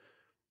work.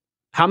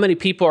 How many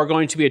people are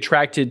going to be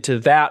attracted to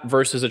that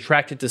versus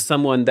attracted to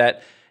someone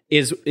that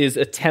is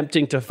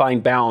attempting to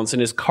find balance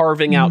and is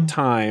carving out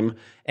time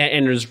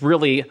and is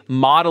really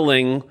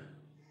modeling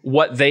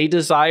what they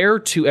desire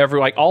to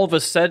like all of a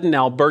sudden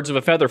now birds of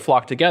a feather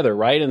flock together,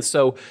 right? And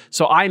so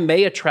I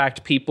may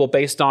attract people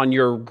based on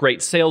your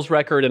great sales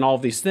record and all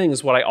of these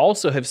things. What I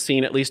also have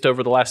seen, at least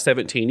over the last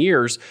 17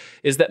 years,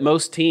 is that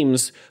most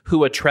teams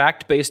who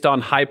attract based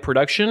on high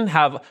production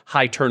have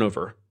high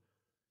turnover.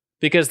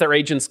 Because their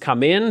agents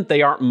come in,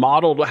 they aren't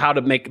modeled how to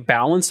make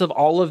balance of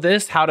all of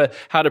this, how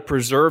to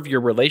preserve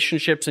your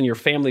relationships and your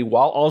family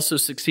while also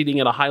succeeding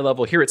at a high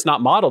level. Here, it's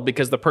not modeled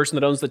because the person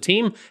that owns the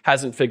team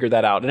hasn't figured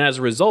that out. And as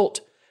a result,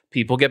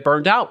 people get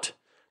burned out.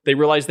 They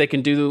realize they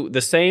can do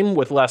the same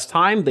with less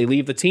time. They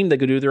leave the team, they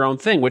go do their own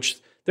thing, which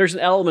there's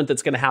an element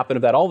that's going to happen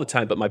of that all the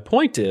time. But my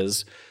point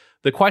is,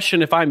 the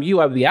question, if I'm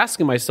you, I would be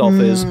asking myself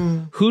is,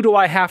 who do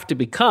I have to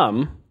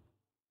become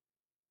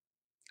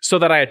so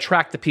that I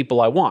attract the people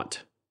I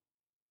want?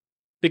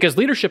 Because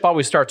leadership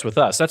always starts with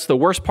us. That's the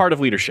worst part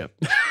of leadership.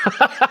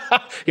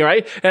 You're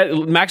right?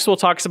 Maxwell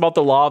talks about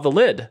the law of the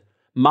lid.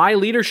 My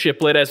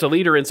leadership lid as a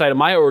leader inside of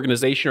my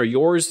organization or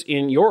yours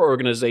in your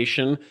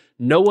organization,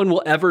 no one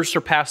will ever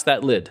surpass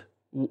that lid.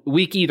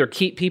 We either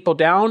keep people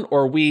down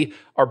or we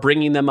are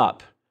bringing them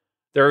up.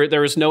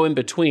 There is no in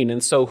between.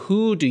 And so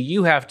who do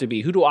you have to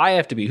be? Who do I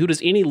have to be? Who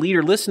does any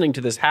leader listening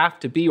to this have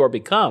to be or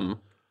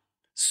become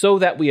so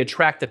that we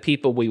attract the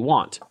people we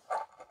want?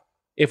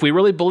 If we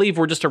really believe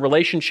we're just a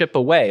relationship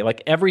away,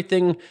 like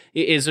everything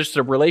is just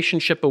a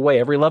relationship away,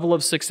 every level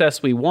of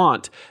success we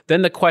want,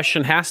 then the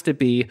question has to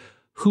be,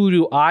 who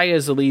do I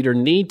as a leader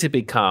need to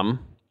become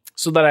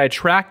so that I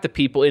attract the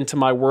people into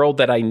my world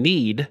that I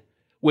need,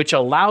 which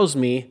allows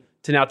me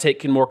to now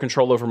take more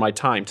control over my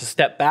time, to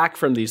step back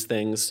from these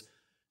things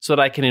so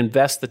that I can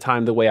invest the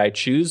time the way I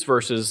choose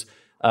versus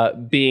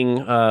being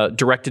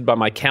directed by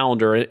my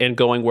calendar and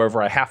going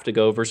wherever I have to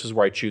go versus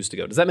where I choose to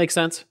go. Does that make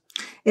sense?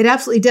 It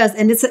absolutely does.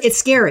 And it's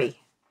scary.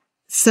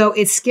 So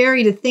it's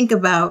scary to think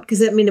about,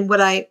 because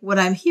what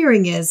I'm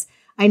hearing is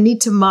I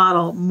need to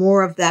model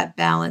more of that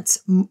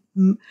balance.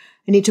 I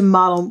need to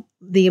model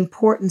the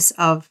importance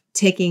of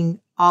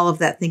taking all of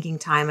that thinking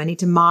time. I need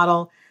to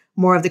model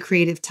more of the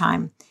creative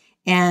time.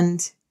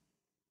 And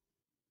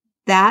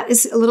that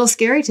is a little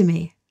scary to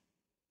me.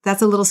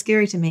 That's a little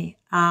scary to me.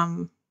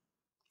 But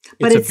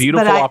it's a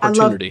beautiful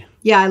opportunity.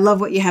 I love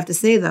what you have to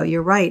say, though.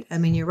 You're right.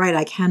 You're right.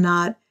 I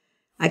cannot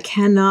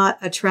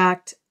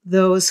attract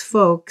those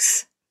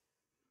folks.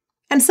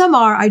 And some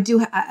are,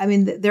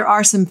 there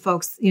are some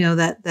folks,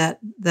 that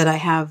I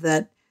have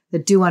that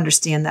do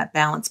understand that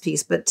balance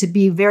piece, but to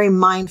be very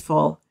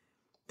mindful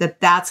that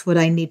that's what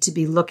I need to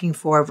be looking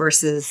for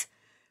versus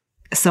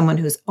someone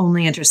who's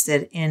only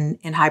interested in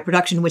high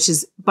production, which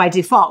is by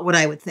default what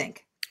I would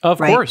think. Of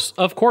course.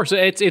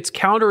 It's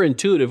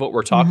counterintuitive what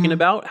we're talking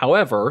about.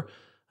 However,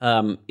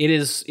 it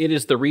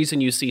is the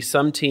reason you see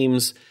some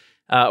teams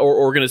or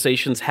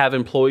organizations have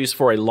employees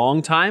for a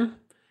long time,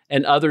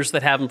 and others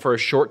that have them for a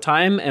short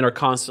time and are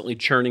constantly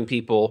churning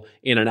people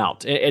in and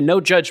out. And no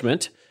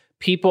judgment,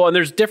 people, and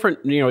there's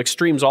different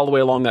extremes all the way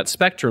along that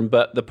spectrum.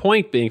 But the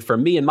point being, for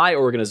me and my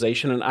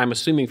organization, and I'm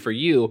assuming for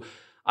you,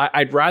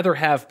 I'd rather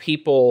have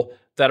people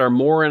that are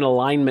more in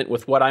alignment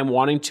with what I'm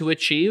wanting to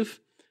achieve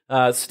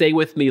stay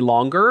with me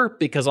longer,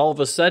 because all of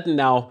a sudden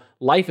now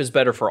life is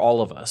better for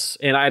all of us.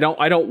 And I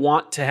don't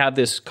want to have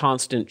this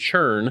constant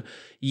churn,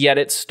 yet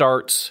it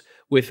starts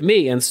with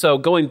me. And so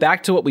going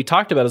back to what we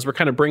talked about as we're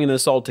kind of bringing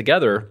this all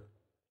together,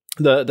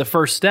 the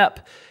first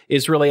step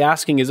is really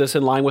asking, is this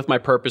in line with my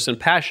purpose and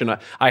passion?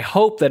 I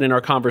hope that in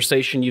our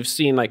conversation, you've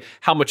seen like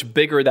how much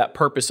bigger that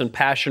purpose and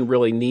passion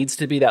really needs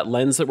to be, that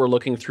lens that we're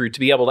looking through to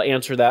be able to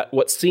answer that,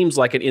 what seems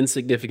like an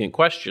insignificant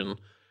question.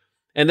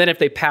 And then if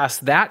they pass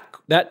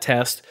that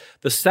test,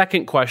 the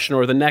second question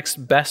or the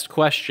next best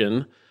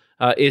question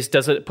is,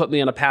 does it put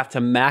me on a path to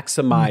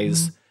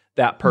maximize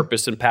that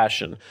purpose and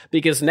passion?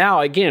 Because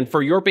now, again,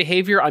 for your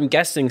behavior, I'm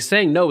guessing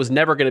saying no is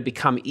never going to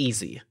become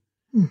easy.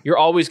 You're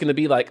always going to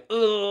be like,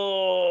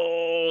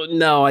 oh,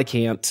 no, I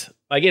can't.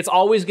 Like, it's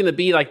always going to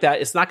be like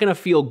that. It's not going to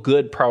feel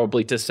good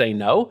probably to say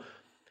no.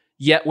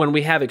 Yet when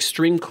we have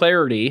extreme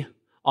clarity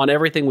on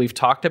everything we've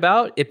talked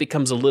about, it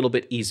becomes a little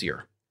bit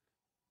easier.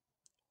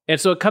 And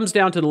so it comes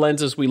down to the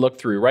lenses we look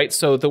through, right?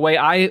 So the way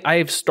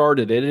I've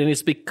started it, and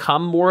it's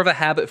become more of a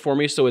habit for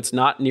me, so it's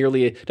not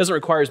nearly, it doesn't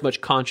require as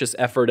much conscious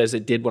effort as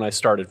it did when I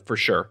started, for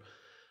sure.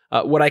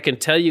 What I can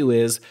tell you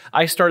is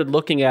I started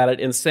looking at it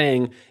and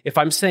saying, if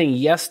I'm saying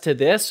yes to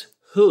this,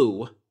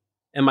 who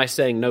am I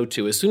saying no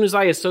to? As soon as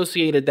I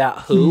associated that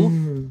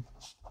who,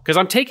 because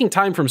I'm taking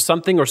time from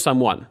something or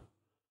someone.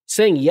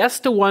 Saying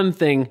yes to one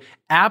thing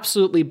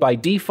absolutely by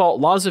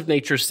default, laws of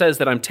nature says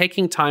that I'm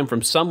taking time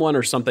from someone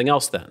or something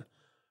else then.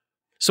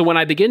 So when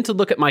I begin to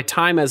look at my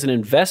time as an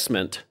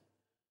investment,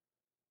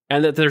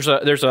 and that there's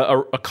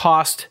a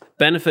cost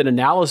benefit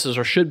analysis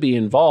or should be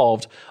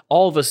involved,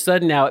 all of a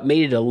sudden now it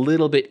made it a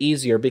little bit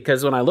easier,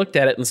 because when I looked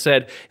at it and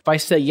said, if I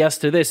say yes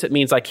to this, it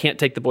means I can't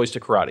take the boys to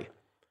karate.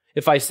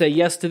 If I say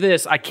yes to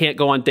this, I can't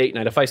go on date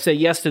night. If I say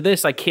yes to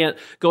this, I can't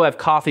go have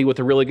coffee with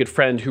a really good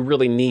friend who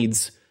really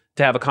needs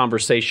to have a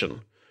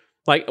conversation.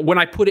 Like, when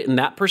I put it in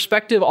that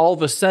perspective, all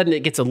of a sudden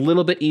it gets a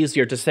little bit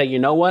easier to say, you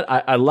know what,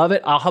 I love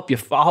it. I'll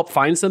help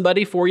find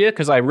somebody for you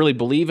because I really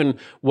believe in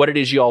what it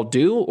is you all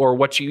do or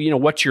what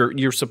what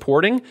you're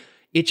supporting.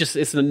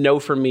 It's a no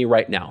for me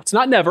right now. It's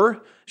not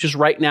never. It's just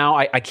right now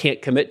I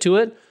can't commit to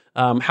it.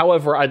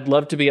 However, I'd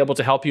love to be able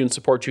to help you and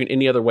support you in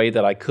any other way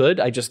that I could.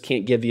 I just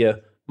can't give you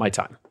my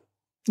time.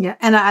 Yeah,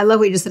 and I love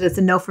what you just said. It's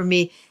a no for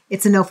me.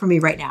 It's a no for me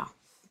right now.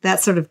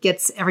 That sort of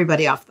gets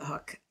everybody off the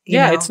hook. You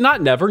know? It's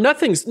not never.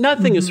 Nothing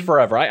is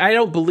forever. I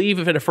don't believe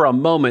in it for a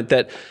moment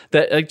that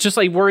just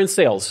like we're in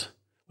sales.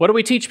 What do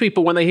we teach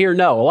people when they hear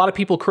no? A lot of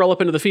people curl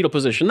up into the fetal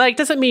position. Like, it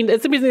doesn't mean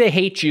they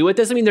hate you. It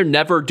doesn't mean they're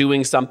never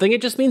doing something.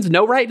 It just means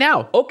no right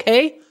now.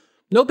 Okay,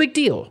 no big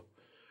deal.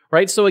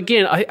 Right? So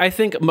again, I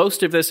think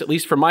most of this, at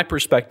least from my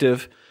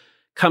perspective,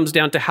 comes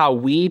down to how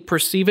we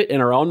perceive it in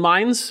our own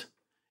minds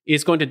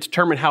is going to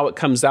determine how it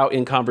comes out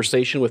in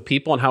conversation with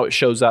people and how it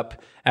shows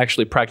up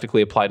actually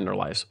practically applied in our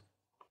lives.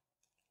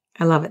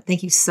 I love it.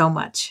 Thank you so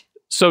much.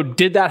 So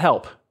did that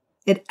help?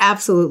 It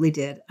absolutely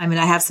did. I mean,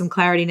 I have some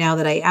clarity now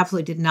that I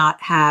absolutely did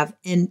not have,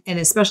 and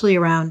especially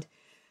around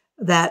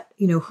that,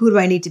 who do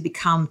I need to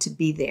become to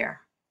be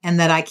there? And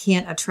that I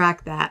can't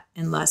attract that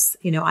unless,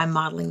 I'm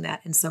modeling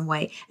that in some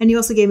way. And you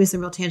also gave me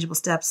some real tangible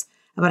steps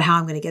about how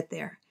I'm going to get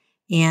there.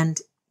 And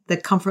the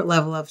comfort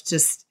level of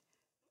just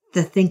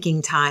the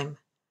thinking time,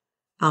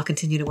 I'll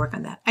continue to work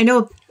on that. I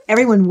know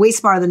everyone way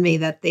smarter than me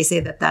that they say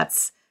that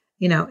that's,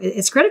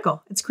 it's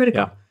critical. It's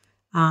critical. Yeah.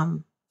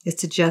 Is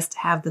to just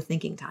have the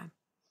thinking time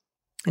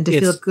and to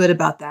feel good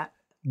about that.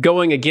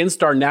 Going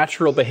against our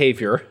natural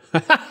behavior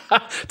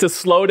to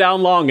slow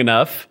down long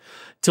enough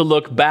to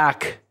look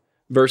back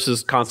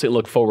versus constantly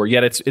look forward.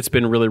 Yet it's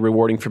been really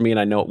rewarding for me, and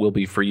I know it will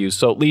be for you.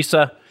 So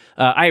Lisa,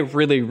 I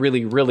really,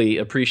 really, really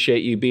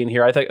appreciate you being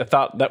here. I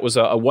thought that was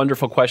a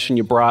wonderful question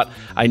you brought.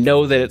 I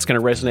know that it's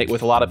going to resonate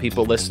with a lot of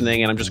people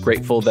listening, and I'm just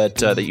grateful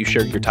that you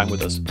shared your time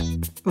with us.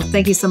 Well,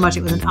 thank you so much.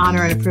 It was an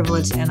honor and a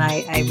privilege, and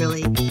I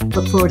really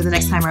look forward to the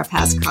next time our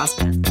paths cross,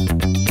 Ben.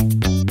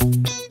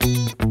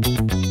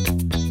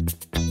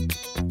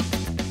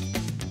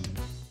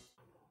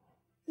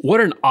 What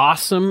an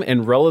awesome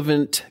and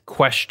relevant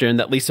question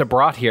that Lisa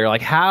brought here.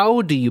 Like,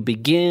 how do you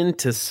begin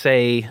to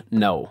say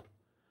no?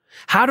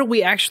 How do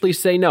we actually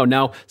say no?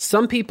 Now,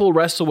 some people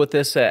wrestle with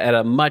this at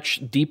a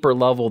much deeper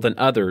level than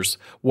others.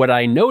 What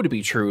I know to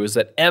be true is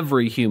that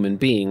every human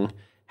being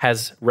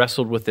has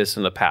wrestled with this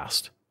in the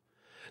past.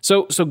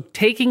 So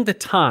taking the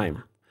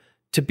time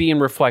to be in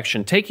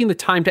reflection, taking the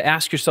time to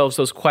ask yourselves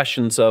those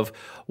questions of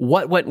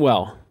what went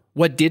well,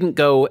 What didn't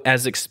go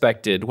as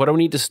expected? What do I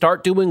need to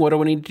start doing? What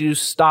do I need to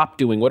stop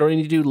doing? What do I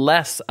need to do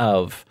less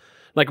of?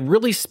 Like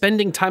really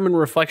spending time in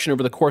reflection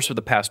over the course of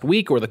the past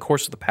week or the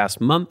course of the past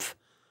month,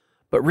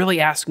 but really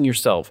asking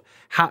yourself,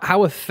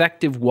 how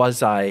effective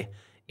was I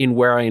in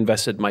where I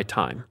invested my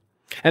time?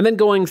 And then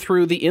going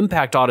through the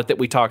impact audit that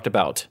we talked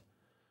about.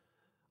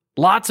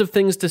 Lots of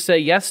things to say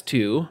yes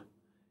to,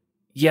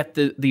 yet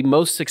the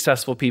most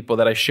successful people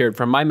that I shared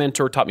from my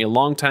mentor taught me a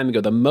long time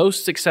ago, the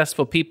most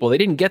successful people, they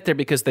didn't get there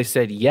because they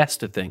said yes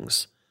to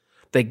things.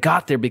 They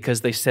got there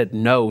because they said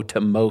no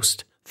to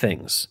most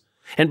things.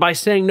 And by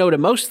saying no to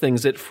most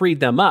things, it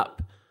freed them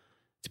up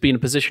to be in a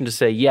position to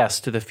say yes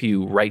to the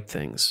few right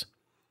things.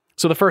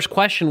 So the first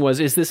question was,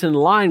 is this in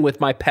line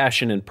with my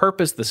passion and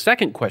purpose? The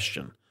second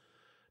question,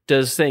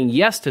 does saying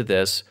yes to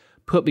this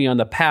put me on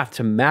the path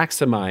to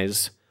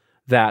maximize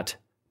that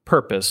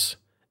purpose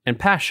and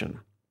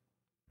passion?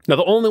 Now,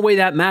 the only way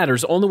that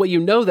matters, the only way you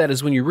know that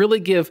is when you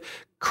really give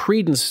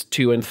credence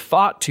to and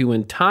thought to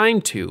and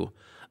time to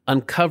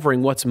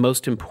uncovering what's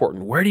most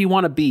important. Where do you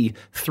want to be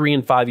 3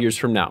 and 5 years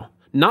from now?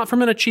 Not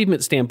from an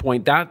achievement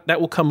standpoint, that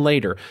will come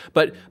later,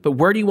 but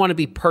where do you want to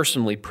be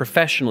personally,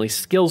 professionally,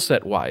 skill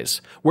set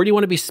wise? Where do you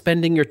want to be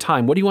spending your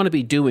time? What do you want to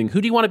be doing? Who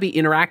do you want to be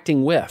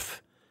interacting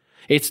with?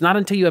 It's not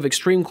until you have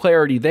extreme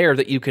clarity there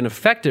that you can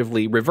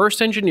effectively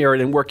reverse engineer it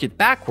and work it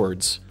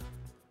backwards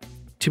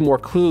to more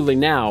clearly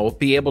now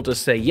be able to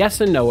say yes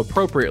and no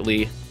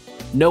appropriately,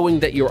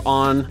 knowing that you're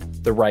on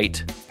the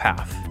right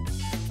path.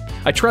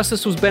 I trust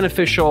this was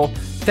beneficial.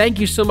 Thank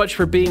you so much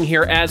for being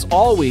here. As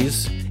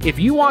always, if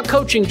you want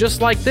coaching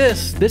just like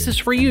this is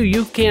for you.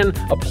 You can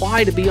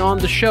apply to be on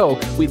the show.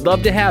 We'd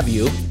love to have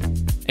you,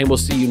 and we'll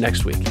see you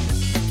next week.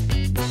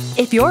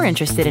 If you're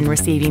interested in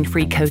receiving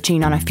free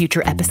coaching on a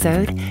future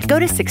episode, go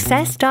to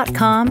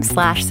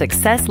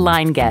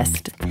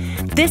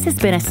success.com/successlineguest. This has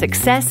been a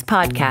Success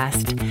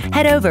Podcast.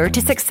 Head over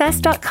to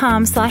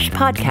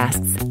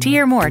success.com/podcasts to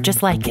hear more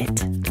just like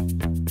it.